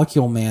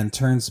 Molecule Man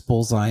turns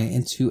Bullseye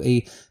into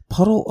a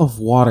puddle of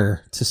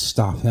water to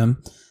stop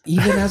him.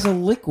 Even as a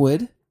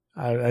liquid,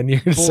 I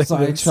knew you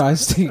Bullseye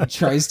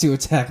tries to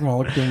attack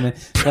Molecule Man.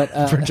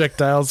 But,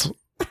 projectiles,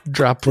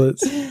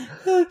 droplets.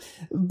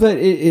 But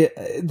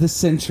the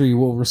Sentry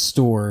will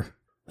restore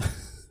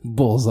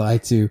Bullseye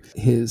to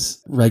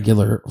his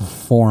regular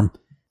form.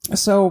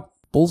 So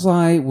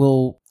Bullseye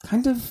will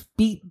kind of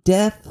beat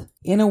death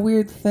in a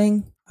weird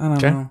thing. I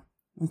don't know.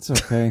 It's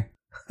okay.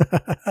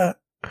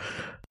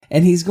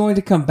 And he's going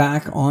to come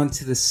back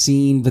onto the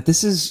scene, but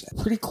this is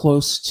pretty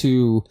close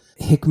to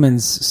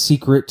Hickman's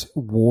Secret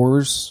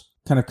Wars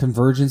kind of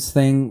convergence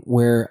thing,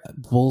 where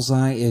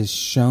Bullseye is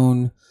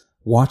shown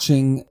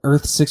watching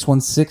Earth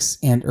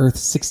 616 and Earth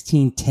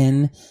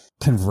 1610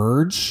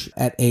 converge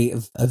at a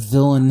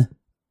villain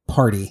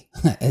party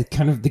at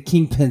kind of the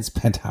Kingpin's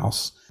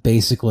penthouse,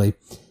 basically.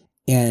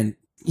 And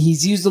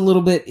he's used a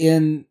little bit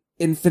in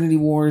Infinity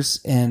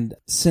Wars, and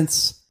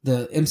since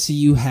the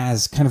MCU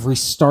has kind of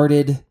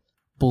restarted,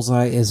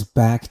 Bullseye is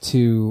back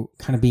to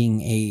kind of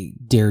being a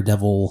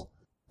Daredevil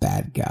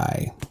bad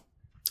guy.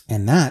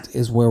 And that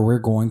is where we're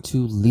going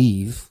to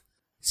leave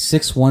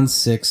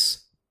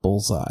 616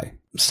 Bullseye.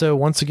 So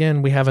once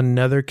again, we have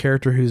another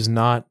character who's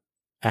not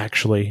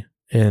actually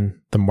in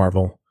the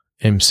Marvel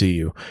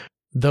MCU.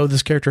 Though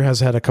this character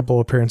has had a couple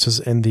appearances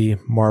in the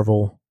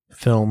Marvel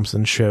films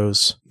and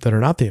shows that are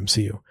not the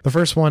MCU. The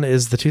first one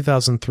is the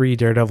 2003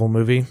 Daredevil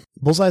movie.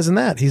 Bullseye's in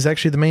that. He's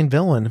actually the main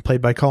villain,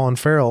 played by Colin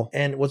Farrell.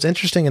 And what's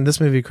interesting in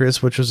this movie,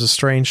 Chris, which was a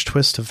strange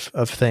twist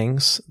of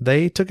things,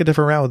 they took a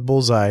different route with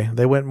Bullseye.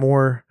 They went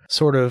more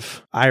sort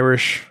of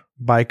Irish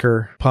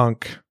biker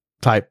punk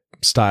type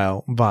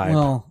style vibe.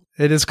 Well,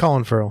 it is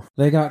Colin Farrell.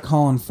 They got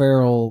Colin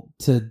Farrell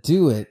to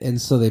do it,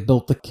 and so they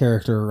built the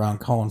character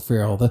around Colin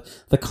Farrell.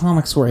 The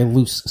comics were a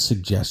loose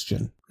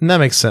suggestion. And that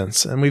makes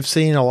sense. And we've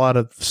seen a lot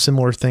of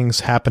similar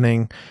things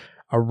happening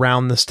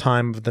around this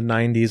time of the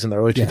 90s and the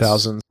early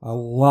 2000s. A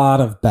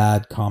lot of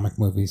bad comic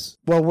movies.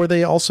 Well, where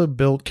they also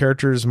built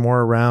characters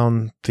more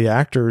around the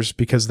actors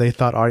because they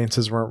thought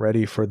audiences weren't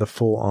ready for the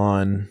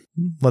full-on,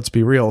 let's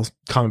be real,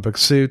 comic book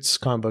suits,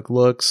 comic book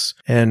looks,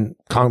 and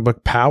comic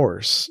book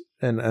powers.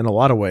 in a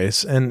lot of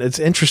ways. And it's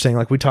interesting,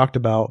 like we talked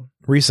about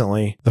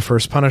recently, the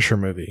first Punisher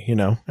movie, you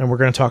know, and we're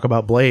going to talk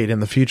about Blade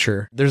in the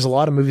future. There's a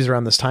lot of movies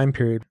around this time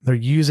period. They're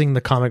using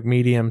the comic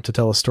medium to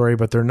tell a story,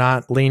 but they're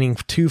not leaning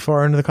too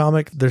far into the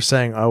comic. They're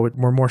saying, oh,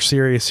 we're more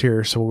serious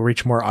here, so we'll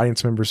reach more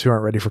audience members who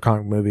aren't ready for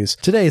comic movies.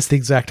 Today, it's the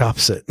exact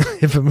opposite.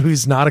 If a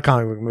movie's not a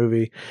comic book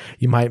movie,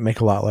 you might make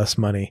a lot less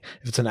money.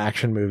 If it's an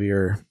action movie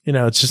or, you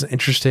know, it's just an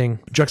interesting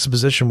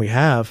juxtaposition we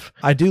have.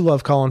 I do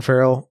love Colin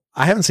Farrell.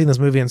 I haven't seen this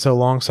movie in so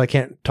long, so I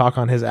can't talk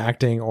on his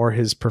acting or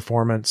his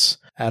performance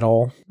at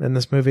all in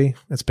this movie.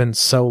 It's been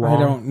so long. I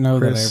don't know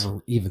Chris. that I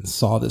ever even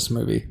saw this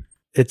movie.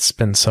 It's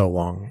been so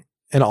long.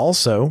 And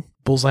also,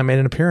 Bullseye made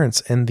an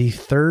appearance in the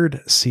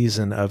 3rd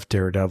season of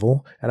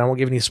Daredevil. And I won't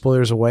give any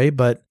spoilers away,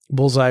 but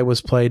Bullseye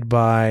was played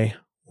by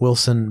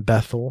Wilson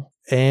Bethel.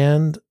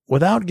 And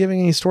without giving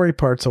any story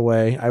parts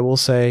away, I will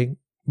say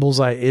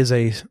Bullseye is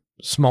a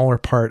smaller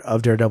part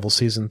of Daredevil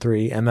season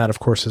 3. And that, of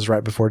course, is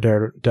right before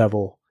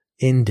Daredevil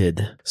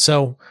ended.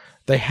 So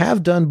they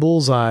have done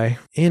Bullseye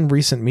in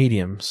recent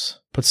mediums,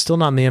 but still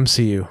not in the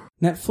MCU.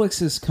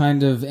 Netflix is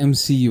kind of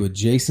MCU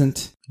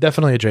adjacent.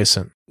 Definitely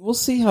adjacent. We'll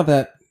see how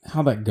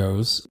that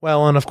goes.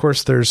 Well, and of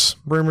course there's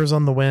rumors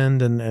on the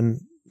wind and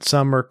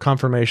some are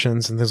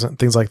confirmations and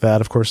things like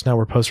that. Of course, now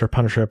we're post our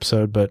Punisher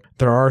episode, but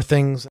there are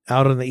things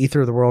out in the ether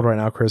of the world right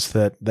now, Chris,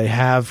 that they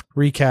have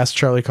recast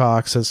Charlie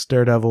Cox as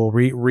Daredevil,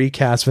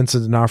 recast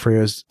Vincent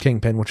D'Onofrio as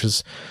Kingpin, which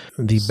is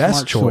the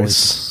best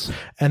choice.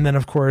 And then,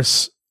 of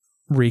course,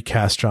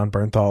 recast Jon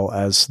Bernthal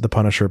as the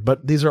Punisher.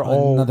 But these are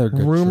all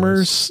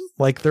rumors. Choice.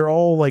 Like, they're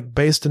all like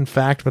based in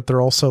fact, but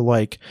they're also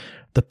like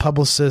the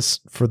publicists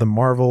for the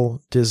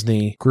Marvel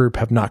Disney group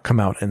have not come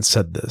out and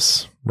said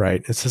this,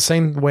 right? It's the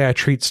same way I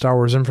treat Star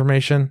Wars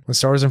information. When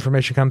Star Wars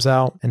information comes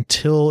out,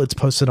 until it's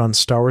posted on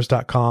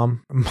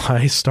StarWars.com,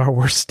 my Star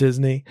Wars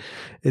Disney,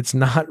 it's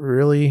not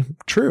really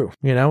true,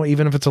 you know,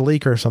 even if it's a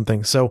leak or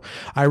something. So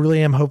I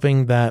really am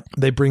hoping that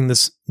they bring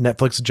this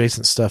Netflix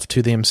adjacent stuff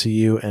to the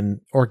MCU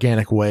in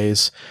organic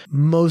ways.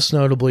 Most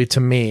notably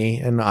to me,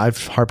 and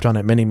I've harped on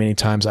it many, many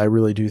times, I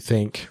really do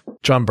think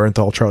Jon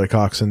Bernthal, Charlie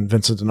Cox, and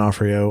Vincent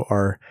D'Onofrio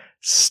are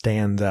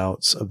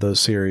standouts of those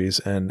series,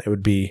 and it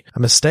would be a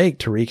mistake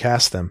to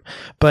recast them.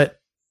 But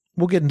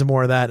we'll get into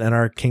more of that in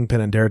our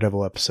Kingpin and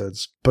Daredevil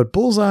episodes. But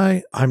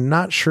Bullseye, I'm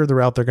not sure the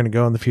route they're going to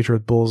go in the future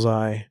with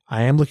Bullseye.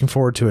 I am looking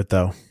forward to it,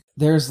 though.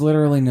 There's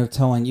literally no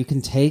telling. You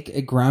can take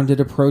a grounded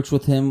approach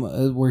with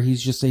him where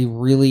he's just a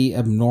really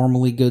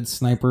abnormally good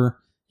sniper,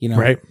 you know,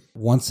 right.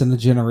 Once in a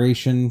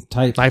generation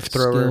type knife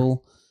thrower.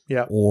 Skill.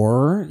 Yeah.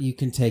 Or you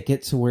can take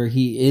it to where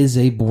he is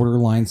a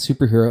borderline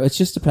superhero. It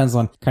just depends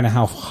on kind of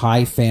how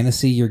high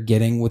fantasy you're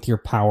getting with your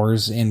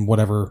powers in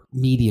whatever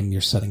medium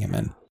you're setting him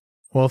in.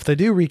 Well, if they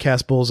do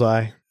recast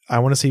Bullseye, I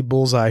want to see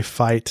Bullseye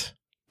fight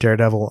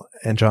Daredevil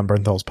and Jon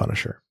Bernthal's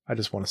Punisher. I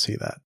just want to see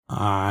that.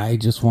 I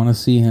just want to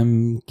see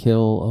him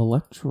kill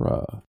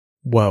Elektra.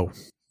 Whoa.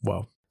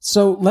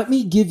 So let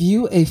me give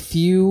you a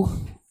few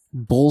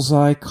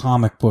Bullseye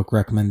comic book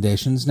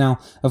recommendations. Now,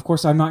 of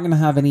course, I'm not going to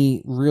have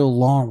any real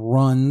long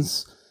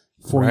runs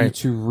for you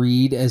to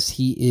read as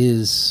he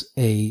is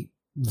a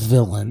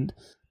villain,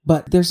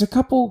 but there's a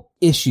couple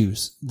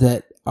issues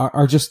that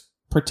are just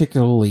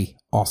particularly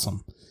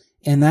awesome.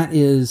 And that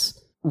is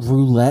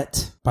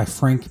Roulette by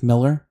Frank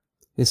Miller.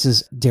 This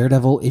is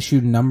Daredevil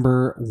issue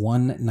number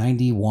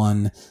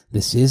 191.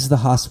 This is the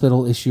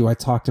hospital issue I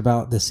talked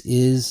about. This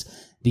is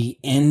the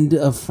end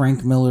of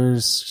Frank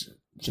Miller's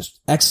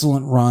just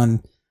excellent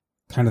run,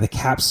 kind of the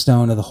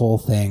capstone of the whole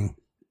thing.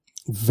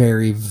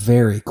 Very,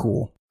 very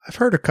cool. I've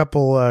heard a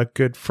couple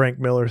good Frank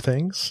Miller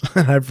things.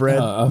 I've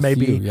read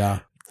maybe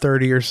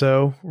 30 or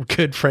so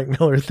good Frank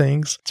Miller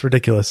things. It's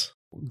ridiculous.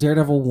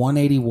 Daredevil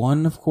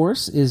 181, of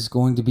course, is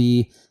going to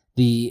be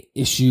the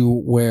issue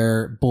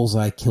where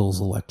Bullseye kills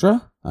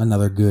Elektra.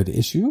 Another good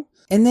issue.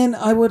 And then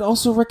I would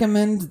also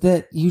recommend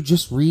that you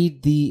just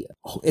read the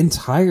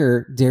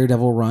entire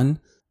Daredevil run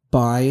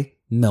by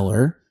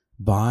Miller,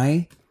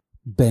 by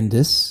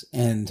Bendis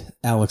and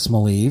Alex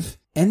Maleev.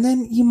 And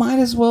then you might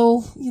as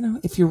well, you know,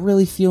 if you're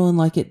really feeling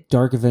like it,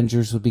 Dark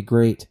Avengers would be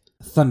great.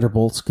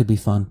 Thunderbolts could be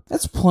fun.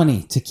 That's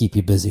plenty to keep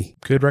you busy.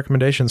 Good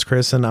recommendations,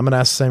 Chris. And I'm going to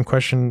ask the same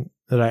question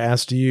that I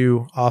asked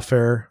you off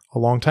air a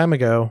long time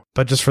ago,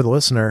 but just for the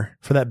listener,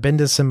 for that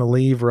Bendis and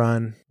Maleev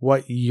run,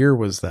 what year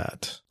was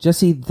that?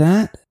 Jesse,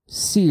 that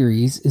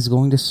series is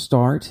going to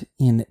start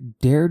in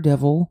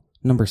Daredevil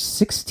number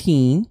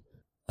 16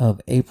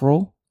 of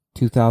April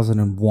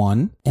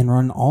 2001 and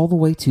run all the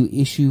way to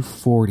issue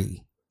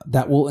 40.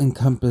 That will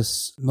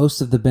encompass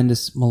most of the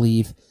Bendis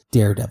Maleev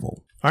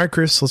Daredevil. All right,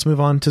 Chris, let's move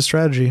on to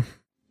strategy.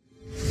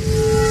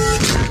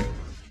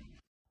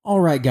 All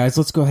right, guys,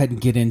 let's go ahead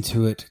and get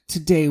into it.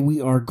 Today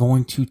we are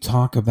going to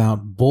talk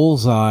about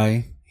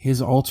Bullseye.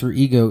 His alter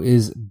ego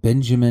is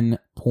Benjamin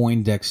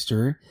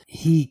Poindexter.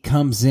 He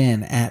comes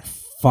in at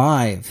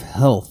 5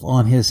 health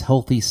on his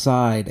healthy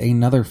side,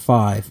 another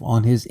 5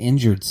 on his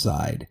injured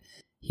side.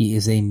 He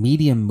is a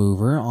medium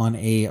mover on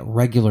a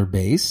regular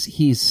base.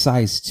 He's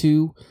size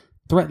 2,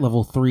 threat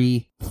level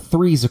 3,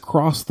 3s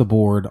across the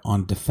board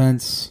on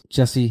defense.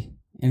 Jesse,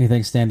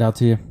 Anything stand out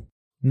to you?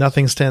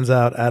 Nothing stands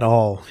out at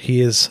all. He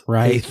is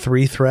a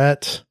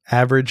 3-threat,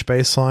 average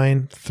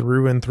baseline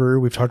through and through.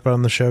 We've talked about it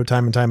on the show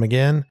time and time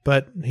again,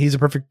 but he's a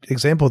perfect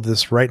example of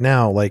this right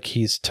now. Like,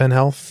 he's 10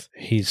 health.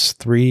 He's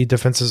 3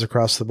 defenses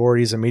across the board.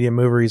 He's a medium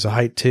mover. He's a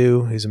height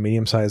 2. He's a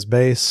medium-sized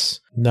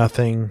base.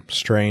 Nothing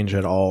strange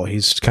at all.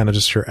 He's kind of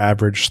just your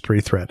average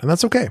 3-threat, and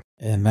that's okay.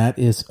 And that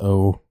is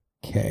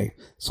okay.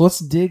 So let's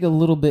dig a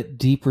little bit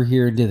deeper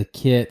here into the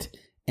kit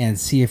and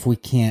see if we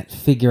can't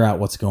figure out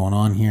what's going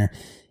on here.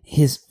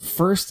 His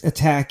first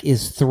attack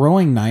is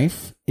Throwing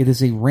Knife. It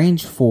is a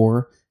range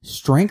 4,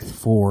 strength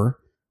 4,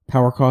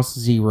 power cost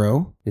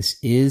 0. This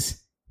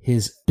is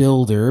his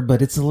builder,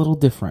 but it's a little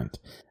different.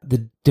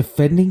 The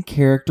defending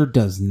character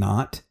does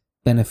not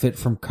benefit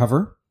from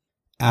cover.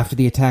 After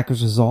the attack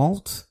is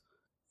resolved,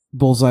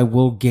 Bullseye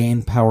will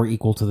gain power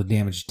equal to the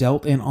damage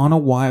dealt, and on a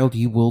wild,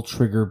 you will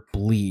trigger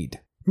bleed.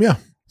 Yeah.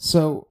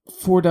 So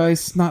 4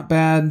 dice, not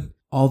bad,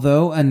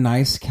 although a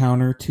nice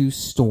counter to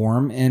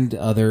Storm and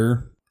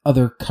other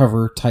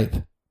cover type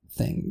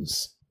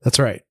things. That's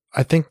right.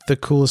 I think the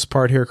coolest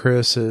part here,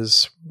 Chris,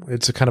 is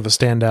it's a kind of a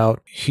standout.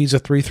 He's a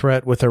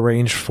 3-threat with a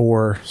range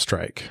 4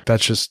 strike.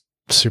 That's just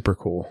super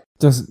cool.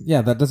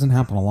 That doesn't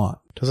happen a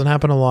lot. Doesn't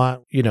happen a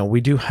lot. You know,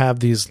 we do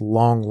have these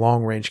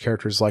long range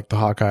characters like the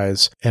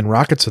Hawkeyes and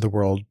Rockets of the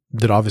world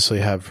that obviously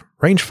have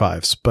range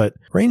 5s, but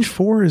range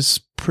 4 is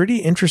pretty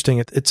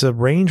interesting. It's a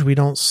range we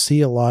don't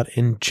see a lot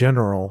in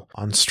general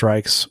on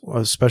strikes,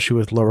 especially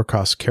with lower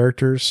cost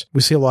characters.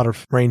 We see a lot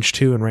of range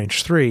 2 and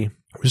range 3.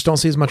 We just don't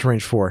see as much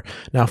range 4.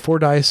 Now, 4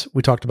 dice,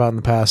 we talked about in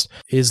the past,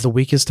 is the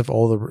weakest of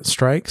all the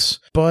strikes,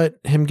 but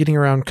him getting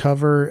around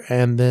cover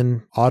and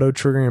then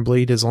auto-triggering a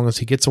bleed as long as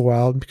he gets a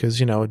wild, because,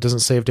 you know, it doesn't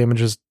save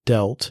damages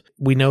dealt.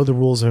 We know the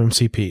rules of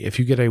MCP. If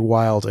you get a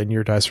wild in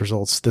your dice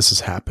results, this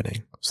is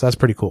happening. So that's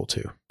pretty cool,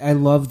 too. I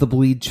love the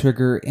bleed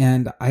trigger,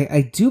 and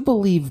I do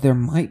believe there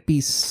might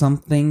be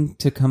something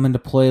to come into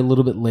play a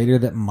little bit later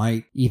that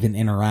might even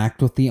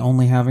interact with the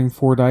only having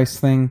 4 dice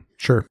thing.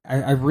 Sure.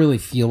 I really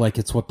feel like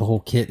it's what the whole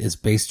kit is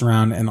based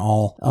around, and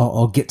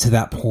I'll get to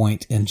that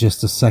point in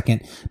just a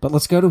second. But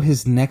let's go to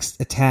his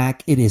next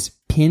attack. It is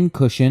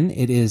Pincushion.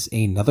 It is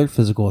another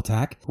physical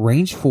attack.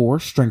 Range 4,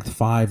 strength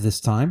 5 this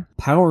time.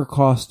 Power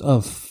cost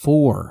of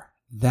 4.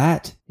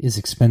 That is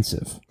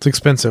expensive. It's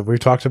expensive. We've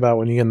talked about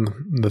when you get in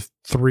the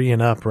 3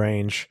 and up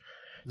range,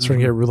 it's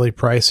going to get really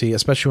pricey,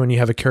 especially when you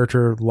have a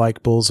character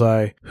like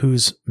Bullseye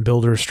whose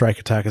builder strike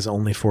attack is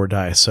only 4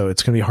 dice. So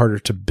it's going to be harder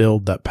to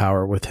build that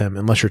power with him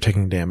unless you're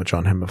taking damage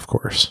on him, of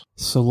course.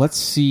 So let's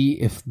see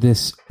if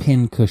this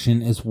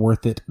Pincushion is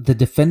worth it. The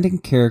defending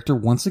character,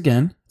 once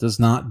again, does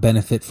not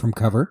benefit from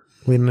cover.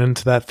 Leaning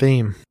into that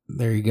theme.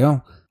 There you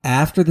go.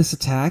 After this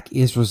attack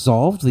is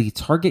resolved, the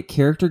target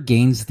character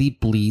gains the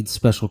bleed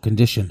special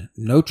condition.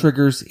 No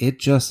triggers, it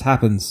just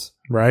happens.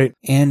 Right.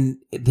 And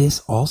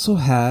this also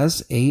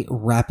has a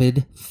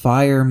rapid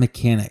fire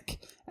mechanic.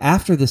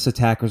 After this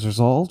attack is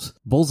resolved,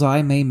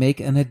 Bullseye may make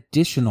an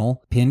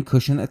additional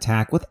Pincushion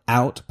attack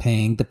without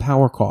paying the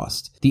power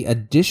cost. The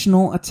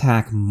additional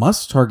attack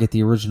must target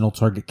the original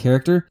target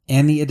character,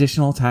 and the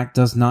additional attack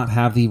does not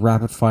have the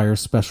rapid fire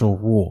special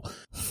rule.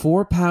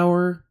 4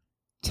 power,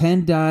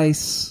 10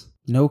 dice...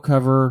 no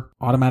cover,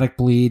 automatic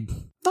bleed.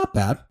 Not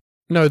bad.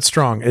 No, it's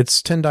strong.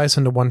 It's 10 dice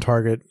into 1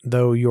 target,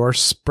 though you're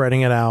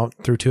spreading it out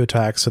through 2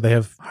 attacks, so they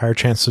have higher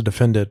chance to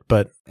defend it.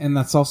 And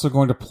that's also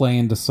going to play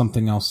into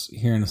something else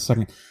here in a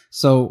second.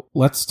 So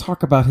let's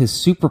talk about his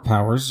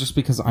superpowers, just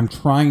because I'm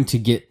trying to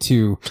get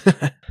to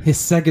his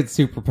second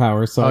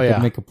superpower so I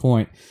can make a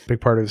point. Big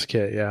part of his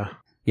kit, yeah.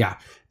 Yeah.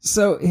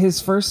 So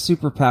his first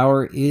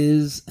superpower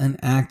is an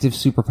active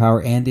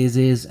superpower, and it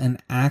is an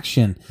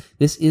action.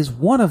 This is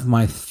one of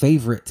my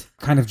favorite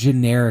kind of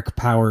generic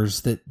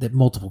powers that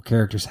multiple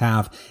characters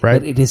have. Right.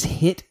 But it is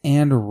hit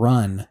and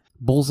run.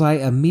 Bullseye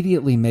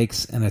immediately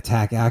makes an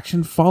attack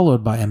action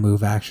followed by a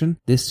move action.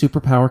 This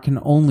superpower can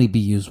only be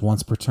used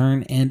once per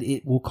turn, and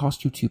it will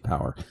cost you 2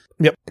 power.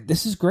 Yep.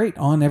 This is great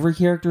on every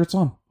character it's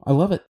on. I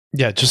love it.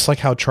 Yeah, just like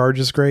how charge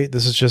is great,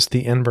 this is just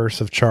the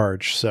inverse of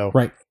charge. So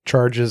right.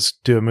 Charges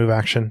do a move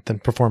action, then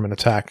perform an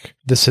attack.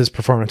 This is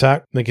perform an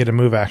attack, they get a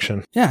move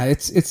action. Yeah,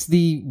 it's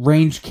the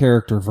range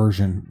character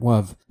version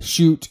of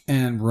shoot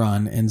and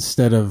run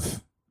instead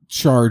of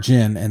charge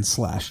in and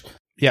slash.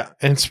 Yeah,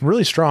 and it's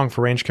really strong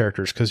for range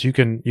characters because you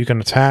can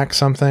attack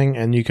something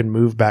and you can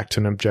move back to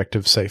an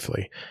objective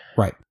safely.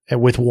 Right.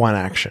 With 1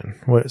 action.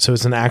 So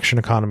it's an action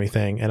economy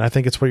thing, and I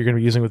think it's what you're going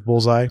to be using with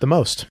Bullseye the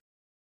most.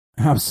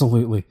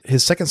 Absolutely.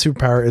 His second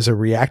superpower is a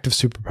reactive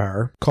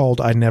superpower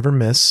called I Never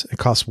Miss. It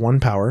costs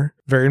 1 power.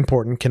 Very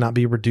important, cannot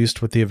be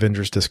reduced with the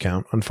Avengers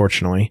discount,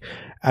 unfortunately.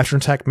 After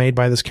an attack made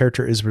by this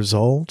character is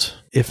resolved,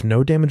 if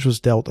no damage was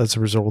dealt as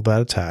a result of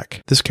that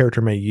attack, this character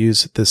may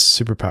use this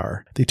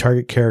superpower. The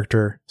target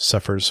character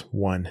suffers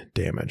 1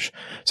 damage.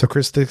 So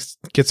Chris, this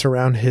gets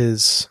around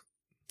his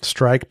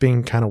strike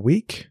being kind of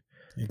weak.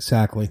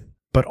 Exactly.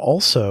 But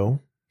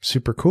also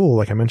super cool.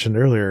 Like I mentioned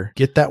earlier,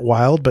 get that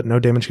wild, but no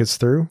damage gets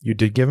through. You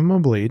did give them a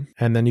bleed,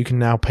 and then you can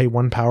now pay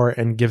 1 power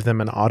and give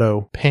them an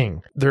auto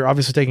ping. They're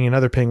obviously taking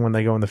another ping when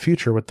they go in the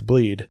future with the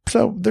bleed.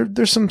 So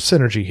there's some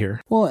synergy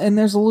here. Well, and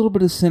there's a little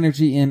bit of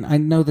synergy in, I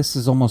know this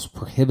is almost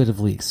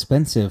prohibitively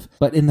expensive,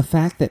 but in the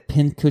fact that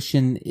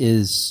Pincushion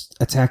is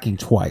attacking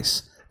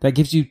twice, that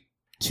gives you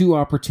 2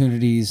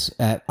 opportunities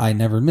at I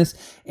never miss.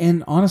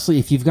 And honestly,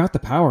 if you've got the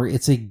power,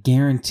 it's a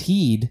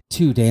guaranteed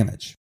 2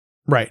 damage.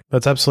 Right.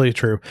 That's absolutely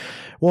true.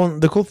 Well,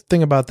 the cool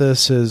thing about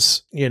this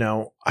is,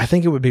 I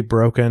think it would be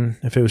broken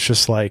if it was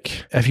just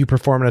like, if you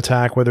perform an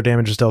attack, whether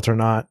damage is dealt or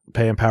not,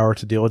 pay him power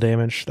to deal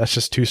damage. That's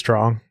just too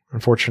strong,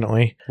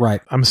 unfortunately. Right.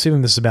 I'm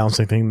assuming this is a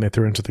balancing thing they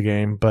threw into the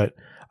game, but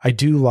I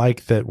do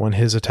like that when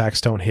his attacks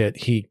don't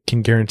hit, he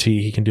can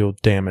guarantee he can deal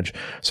damage.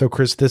 So,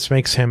 Chris, this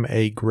makes him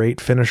a great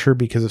finisher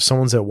because if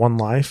someone's at 1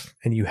 life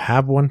and you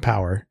have 1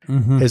 power,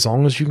 as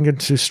long as you can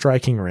get to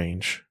striking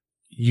range,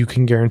 you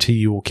can guarantee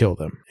you will kill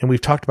them. And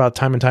we've talked about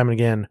time and time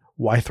again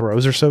why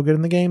throws are so good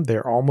in the game.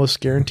 They're almost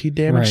guaranteed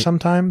damage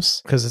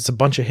sometimes because it's a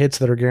bunch of hits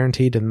that are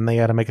guaranteed and then they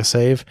got to make a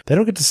save. They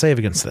don't get to save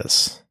against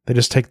this. They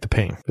just take the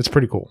ping. It's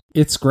pretty cool.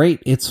 It's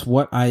great. It's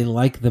what I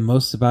like the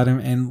most about him.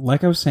 And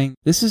like I was saying,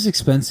 this is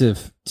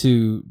expensive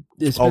to,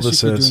 especially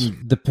for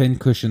doing the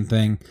Pincushion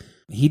thing.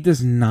 He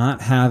does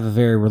not have a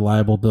very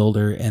reliable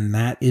builder, and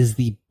that is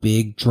the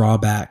big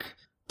drawback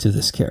to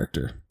this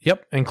character.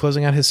 Yep, and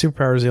closing out his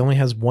superpowers, he only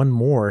has 1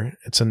 more.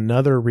 It's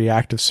another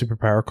reactive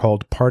superpower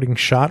called Parting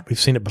Shot. We've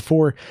seen it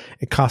before.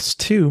 It costs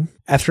 2.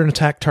 After an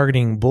attack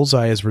targeting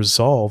Bullseye is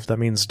resolved, that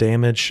means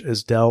damage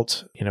is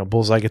dealt.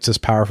 Bullseye gets his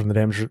power from the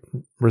damage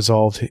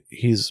resolved.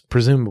 He's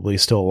presumably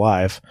still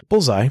alive.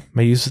 Bullseye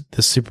may use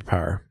this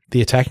superpower.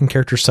 The attacking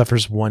character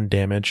suffers 1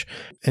 damage,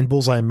 and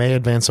Bullseye may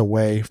advance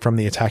away from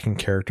the attacking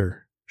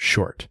character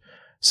short.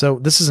 So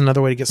this is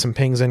another way to get some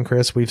pings in,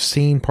 Chris. We've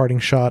seen Parting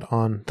Shot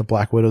on the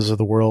Black Widows of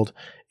the world.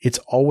 It's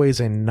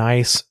always a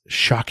nice,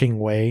 shocking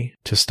way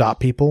to stop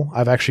people.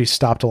 I've actually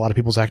stopped a lot of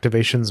people's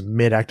activations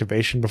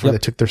mid-activation before they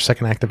took their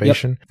second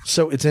activation.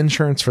 So it's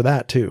insurance for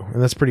that too,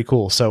 and that's pretty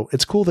cool. So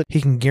it's cool that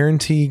he can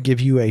guarantee give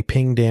you a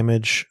ping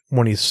damage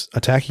when he's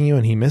attacking you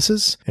and he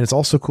misses. And it's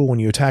also cool when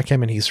you attack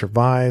him and he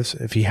survives.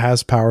 If he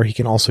has power, he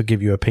can also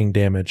give you a ping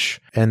damage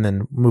and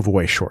then move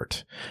away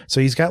short.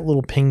 So he's got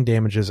little ping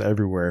damages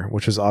everywhere,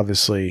 which is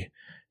obviously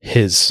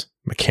his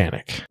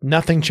mechanic.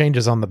 Nothing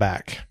changes on the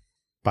back.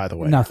 By the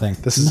way, nothing.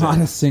 This is not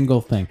a single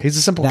thing. He's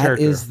a simple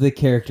character. That is the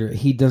character.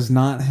 He does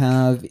not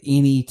have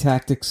any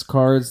tactics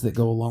cards that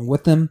go along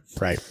with him.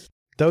 Right.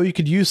 Though you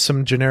could use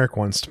some generic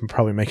ones to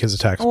probably make his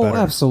attacks better. Oh,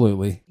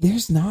 absolutely.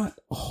 There's not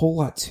a whole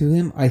lot to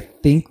him. I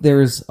think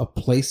there's a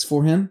place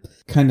for him,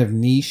 kind of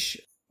niche,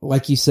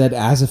 like you said,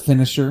 as a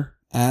finisher,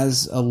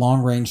 as a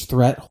long range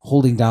threat,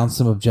 holding down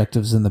some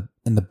objectives in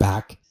the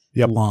back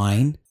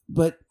line.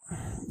 But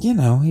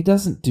he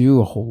doesn't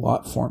do a whole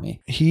lot for me.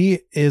 He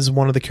is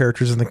one of the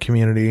characters in the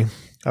community,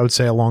 I would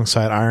say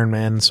alongside Iron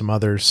Man and some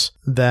others,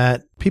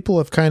 that people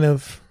have kind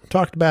of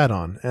talked bad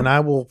on. And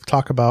I will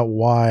talk about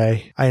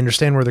why I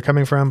understand where they're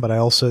coming from, but I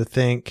also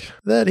think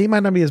that he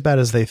might not be as bad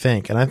as they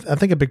think. And I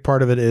think a big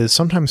part of it is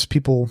sometimes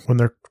people, when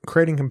they're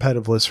creating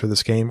competitive lists for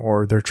this game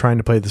or they're trying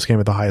to play this game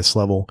at the highest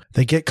level,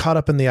 they get caught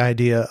up in the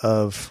idea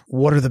of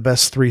what are the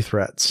best 3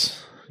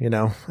 threats.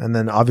 And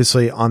then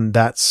obviously on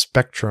that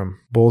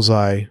spectrum,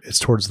 Bullseye is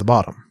towards the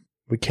bottom.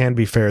 We can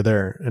be fair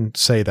there and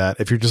say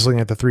that if you're just looking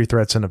at the 3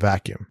 threats in a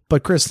vacuum.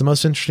 But Chris, the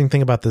most interesting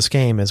thing about this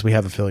game is we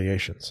have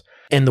affiliations.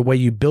 And the way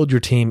you build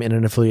your team in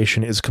an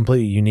affiliation is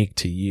completely unique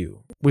to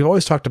you. We've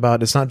always talked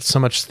about it's not so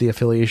much the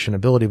affiliation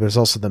ability, but it's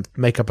also the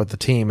makeup of the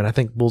team. And I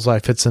think Bullseye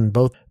fits in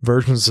both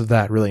versions of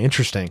that really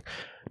interesting.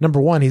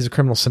 Number 1, he's a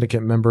Criminal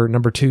Syndicate member.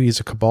 Number 2, he's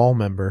a Cabal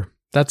member.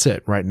 That's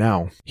it right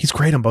now. He's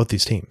great on both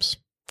these teams.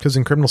 Because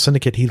in Criminal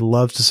Syndicate, he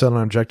loves to set on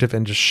an objective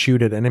and just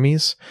shoot at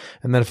enemies.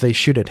 And then if they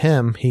shoot at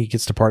him, he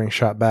gets the Parting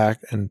Shot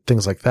back and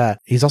things like that.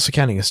 He's also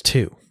counting as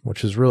 2,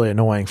 which is really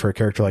annoying for a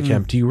character like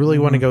him. Do you really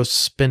want to go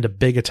spend a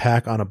big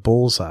attack on a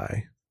Bullseye,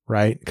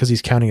 right? Because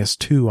he's counting as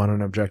 2 on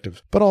an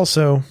objective. But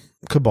also,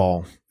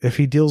 Cabal. If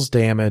he deals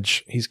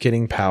damage, he's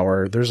getting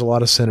power. There's a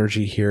lot of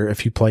synergy here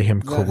if you play him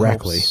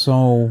correctly.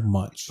 So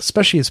much.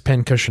 Especially his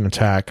Pincushion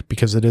attack,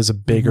 because it is a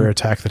bigger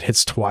attack that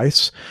hits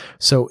twice.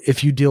 So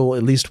if you deal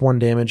at least 1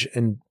 damage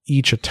in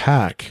each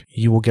attack,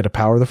 you will get a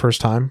power the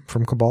first time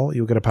from Cabal.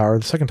 You'll get a power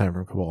the second time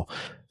from Cabal.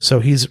 So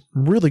he's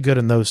really good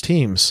in those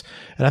teams.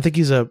 And I think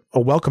he's a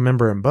welcome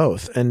member in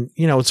both. And,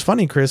 what's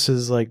funny, Chris,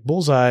 is like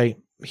Bullseye,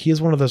 he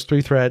is one of those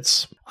 3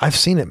 threats. I've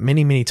seen it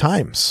many, many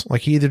times.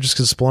 Like he either just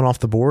gets blown off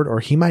the board or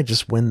he might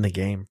just win the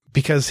game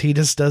because he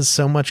just does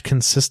so much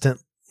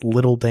consistent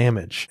little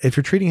damage. If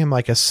you're treating him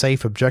like a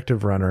safe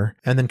objective runner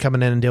and then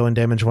coming in and dealing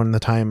damage when the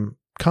time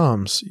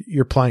comes,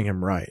 you're playing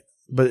him right.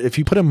 But if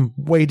you put him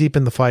way deep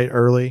in the fight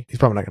early, he's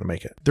probably not going to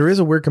make it. There is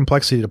a weird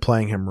complexity to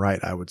playing him right,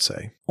 I would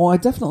say. Well, I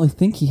definitely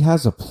think he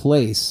has a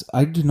place.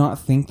 I do not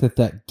think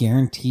that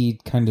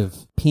guaranteed kind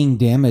of ping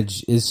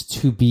damage is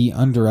to be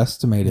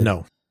underestimated.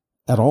 No.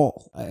 at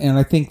all. And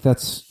I think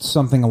that's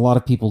something a lot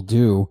of people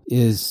do,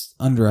 is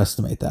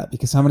underestimate that,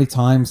 because how many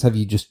times have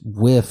you just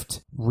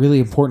whiffed really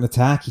important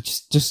attack? You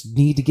just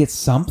need to get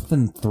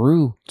something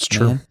through. It's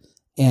true. Man.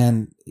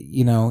 And,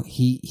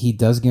 he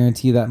does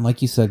guarantee that. And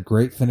like you said,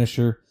 great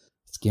finisher.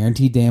 It's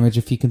guaranteed damage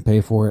if you can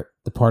pay for it.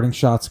 The parting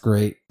shot's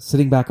great.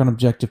 Sitting back on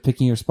objective,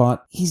 picking your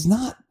spot. He's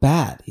not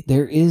bad.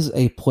 There is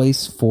a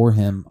place for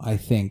him, I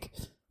think,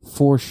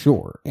 for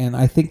sure. And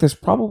I think there's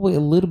probably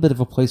a little bit of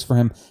a place for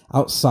him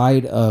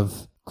outside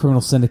of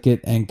Criminal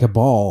Syndicate and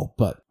Cabal,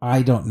 but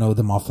I don't know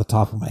them off the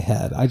top of my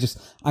head.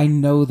 I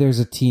know there's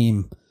a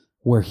team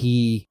where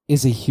he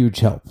is a huge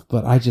help,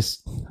 but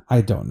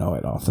I don't know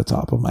it off the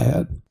top of my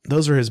head.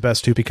 Those are his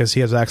best two because he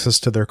has access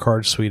to their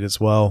card suite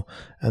as well,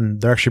 and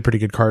they're actually pretty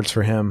good cards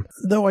for him.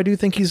 Though I do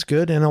think he's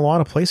good in a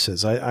lot of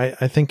places.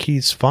 I think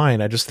he's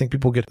fine. I just think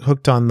people get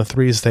hooked on the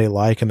threes they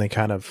like and they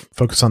kind of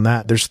focus on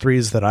that. There's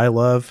threes that I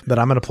love that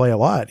I'm going to play a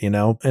lot,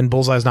 and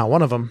Bullseye's not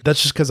one of them.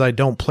 That's just because I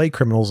don't play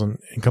criminals in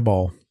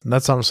Cabal. And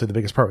that's honestly the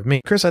biggest part with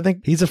me. Chris, I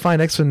think he's a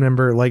fine X-Men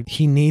member. Like,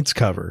 he needs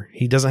cover.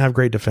 He doesn't have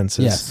great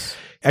defenses. Yes.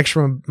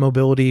 Extra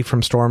mobility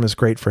from Storm is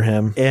great for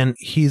him. And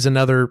he's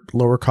another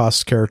lower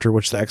cost character,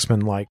 which the X-Men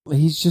like.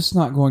 He's just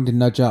not going to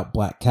nudge out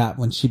Black Cat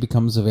when she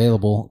becomes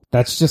available.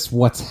 That's just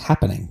what's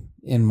happening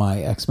in my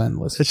X-Men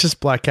list. It's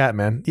just Black Cat,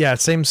 man. Yeah,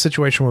 same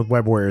situation with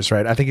Web Warriors,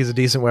 right? I think he's a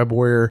decent Web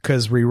Warrior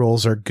because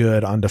rerolls are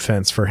good on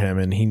defense for him,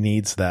 and he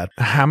needs that.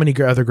 How many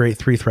other great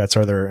 3 threats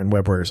are there in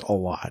Web Warriors? A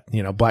lot.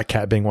 Black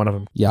Cat being one of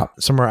them. Yeah.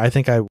 Somewhere I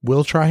think I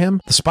will try him.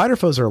 The Spider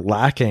Foes are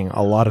lacking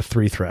a lot of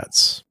 3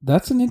 threats.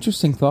 That's an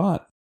interesting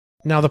thought.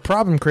 Now, the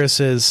problem, Chris,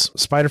 is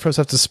Spider Foes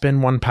have to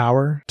spend 1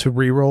 power to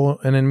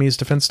reroll an enemy's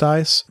defense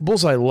dice.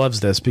 Bullseye loves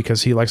this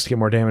because he likes to get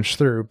more damage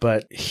through,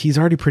 but he's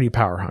already pretty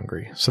power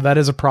hungry. So that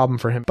is a problem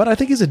for him. But I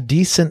think he's a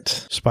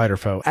decent Spider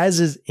Foe, as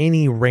is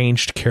any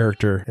ranged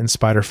character in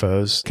Spider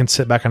Foes. Can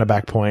sit back on a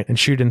back point and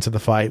shoot into the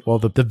fight while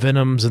the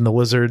Venoms and the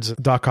Lizards,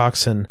 Doc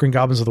Ocks and Green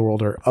Goblins of the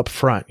world are up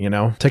front,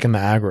 taking the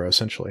aggro,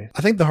 essentially.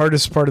 I think the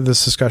hardest part of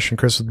this discussion,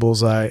 Chris, with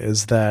Bullseye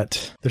is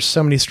that there's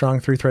so many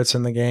strong 3 threats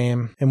in the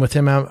game, and with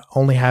him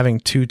only having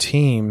 2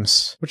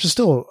 teams, which is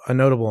still a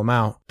notable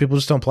amount, people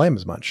just don't play him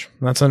as much.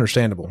 And that's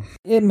understandable.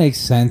 It makes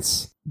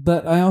sense,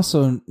 but I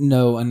also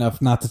know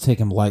enough not to take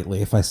him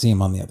lightly if I see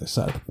him on the other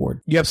side of the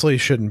board. You absolutely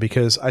shouldn't,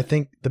 because I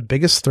think the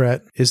biggest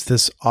threat is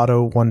this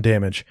auto 1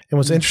 damage. And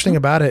what's interesting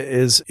about it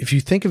is if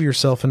you think of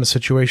yourself in a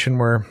situation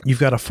where you've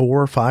got a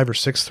 4, 5, or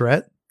 6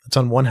 threat that's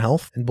on 1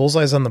 health and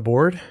Bullseye's on the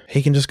board,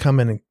 he can just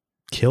come in and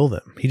kill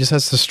them. He just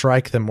has to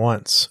strike them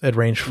once at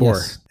range 4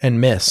 and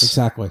miss.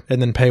 Exactly.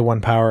 And then pay 1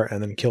 power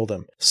and then kill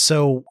them.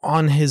 So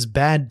on his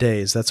bad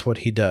days, that's what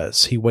he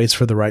does. He waits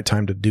for the right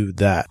time to do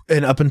that.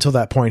 And up until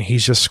that point,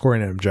 he's just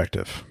scoring an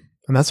objective.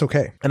 And that's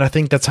okay. And I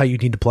think that's how you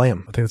need to play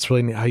him. I think that's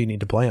really how you need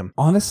to play him.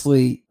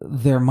 Honestly,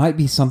 there might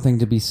be something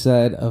to be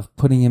said of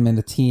putting him in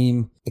a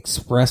team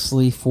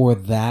expressly for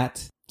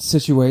that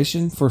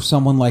situation, for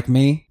someone like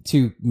me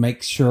to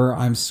make sure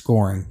I'm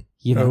scoring.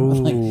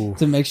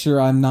 To make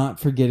sure I'm not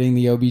forgetting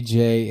the OBJ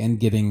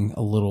and getting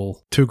a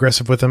little too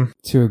aggressive with him.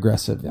 Too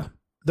aggressive, yeah.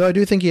 Though I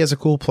do think he has a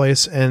cool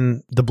place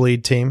in the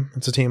Bleed team.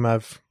 It's a team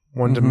I've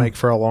wanted to make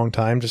for a long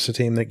time. Just a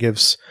team that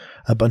gives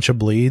a bunch of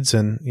bleeds,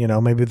 and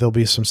maybe there'll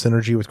be some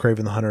synergy with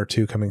Kraven the Hunter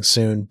 2 coming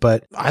soon.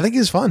 But I think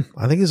he's fun.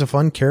 I think he's a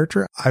fun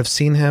character. I've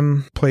seen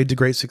him played to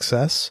great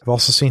success. I've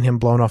also seen him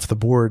blown off the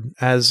board,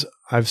 as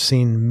I've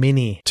seen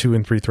many 2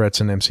 and 3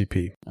 threats in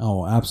MCP.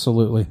 Oh,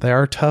 absolutely. They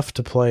are tough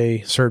to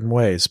play certain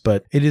ways,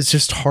 but it is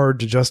just hard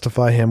to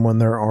justify him when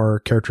there are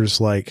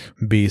characters like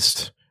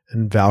Beast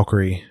and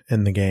Valkyrie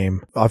in the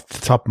game. Off the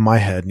top of my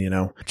head,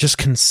 just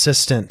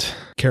consistent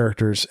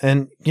characters.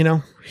 And,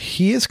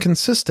 he is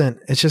consistent.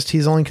 It's just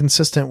he's only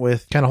consistent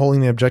with kind of holding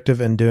the objective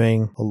and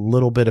doing a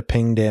little bit of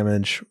ping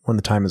damage when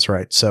the time is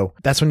right. So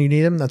that's when you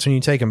need him. That's when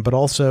you take him. But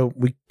also,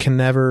 we can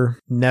never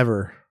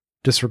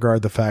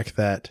disregard the fact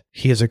that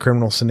he is a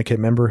Criminal Syndicate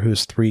member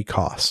who's 3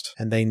 cost,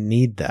 and they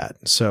need that.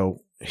 So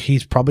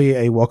he's probably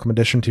a welcome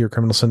addition to your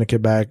Criminal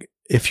Syndicate bag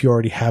if you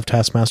already have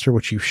Taskmaster,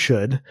 which you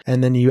should.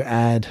 And then you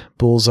add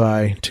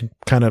Bullseye to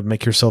kind of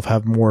make yourself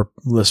have more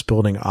list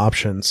building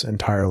options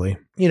entirely.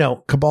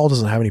 Cabal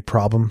doesn't have any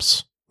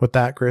problems with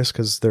that, Chris,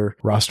 because their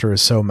roster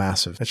is so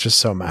massive. It's just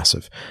so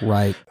massive.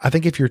 Right. I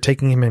think if you're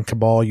taking him in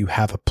Cabal, you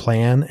have a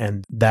plan,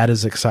 and that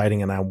is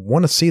exciting. And I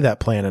want to see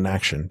that plan in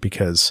action,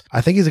 because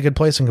I think he's a good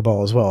place in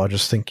Cabal as well. I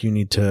just think you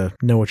need to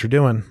know what you're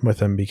doing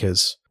with him,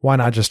 because why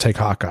not just take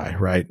Hawkeye,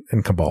 right,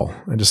 in Cabal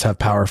and just have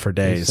power for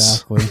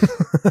days?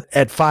 Exactly.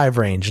 At 5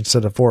 range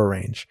instead of 4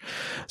 range.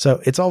 So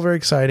it's all very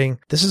exciting.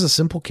 This is a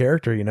simple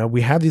character.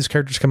 We have these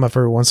characters come up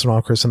every once in a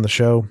while, Chris, on the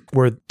show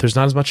where there's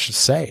not as much to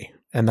say.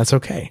 And that's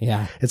okay.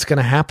 Yeah. It's going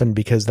to happen,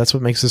 because that's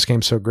what makes this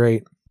game so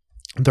great.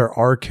 There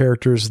are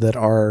characters that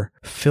are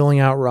filling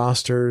out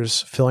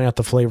rosters, filling out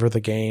the flavor of the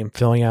game,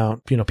 filling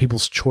out,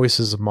 people's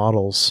choices of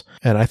models.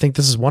 And I think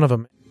this is one of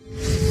them.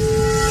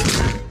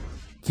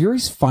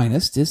 Fury's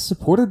Finest is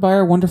supported by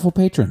our wonderful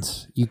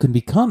patrons. You can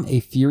become a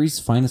Fury's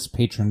Finest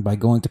patron by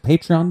going to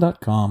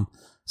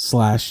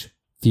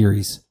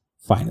patreon.com/Fury's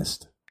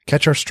Finest.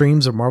 Catch our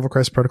streams of Marvel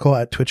Crisis Protocol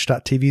at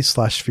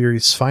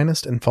twitch.tv/Fury's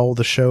Finest and follow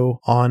the show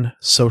on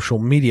social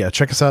media.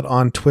 Check us out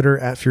on Twitter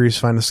at Fury's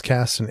Finest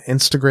Cast and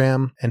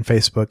Instagram and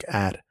Facebook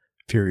at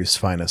Fury's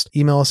Finest.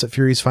 Email us at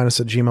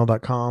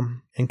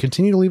furiousfinest@gmail.com and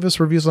continue to leave us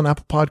reviews on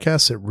Apple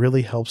Podcasts. It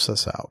really helps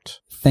us out.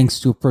 Thanks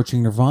to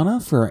Approaching Nirvana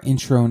for our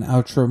intro and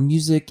outro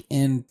music.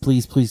 And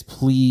please, please,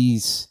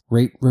 please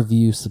rate,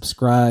 review,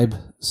 subscribe,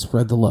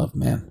 spread the love,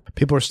 man.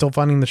 People are still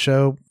finding the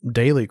show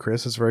daily,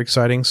 Chris. It's very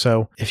exciting.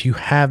 So if you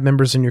have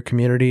members in your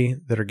community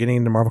that are getting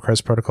into Marvel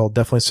Crisis Protocol,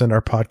 definitely send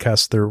our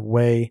podcast their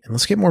way. And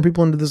let's get more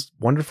people into this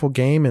wonderful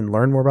game and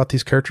learn more about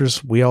these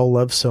characters we all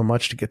love so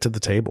much to get to the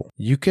table.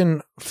 You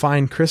can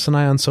find Chris and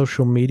I on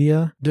social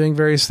media doing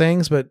various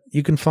things, but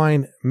you can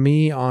find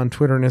me on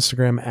Twitter and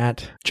Instagram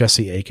at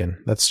Jesse Aiken.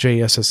 That's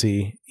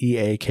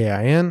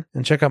JSSEEAKIN.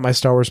 And check out my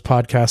Star Wars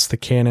podcast, The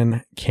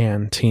Canon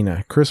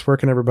Cantina. Chris, where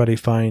can everybody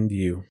find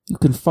you? You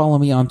can follow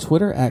me on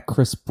Twitter at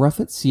Chris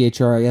Bruffett,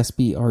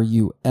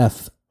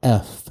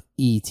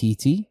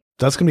 CHRISBRUFFETT.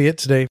 That's going to be it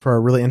today for a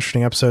really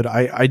interesting episode.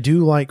 I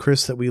do like,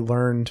 Chris, that we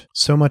learned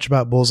so much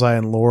about Bullseye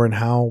and lore and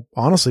how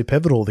honestly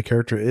pivotal the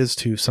character is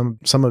to some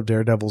of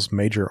Daredevil's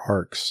major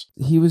arcs.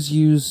 He was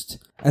used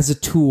as a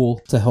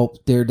tool to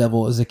help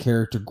Daredevil as a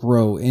character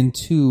grow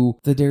into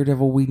the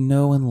Daredevil we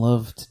know and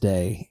love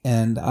today.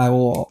 And I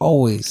will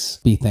always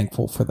be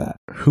thankful for that.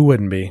 Who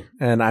wouldn't be?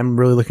 And I'm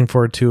really looking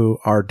forward to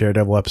our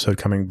Daredevil episode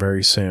coming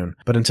very soon.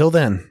 But until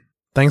then,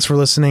 thanks for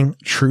listening,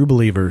 true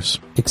believers.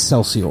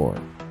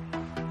 Excelsior.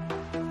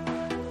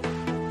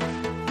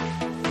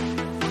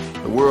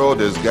 The world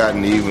has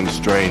gotten even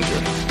stranger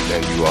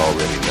than you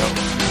already know.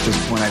 At this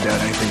point, I doubt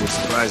anything would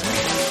surprise me.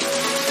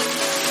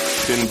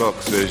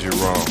 $10 says you're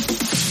wrong.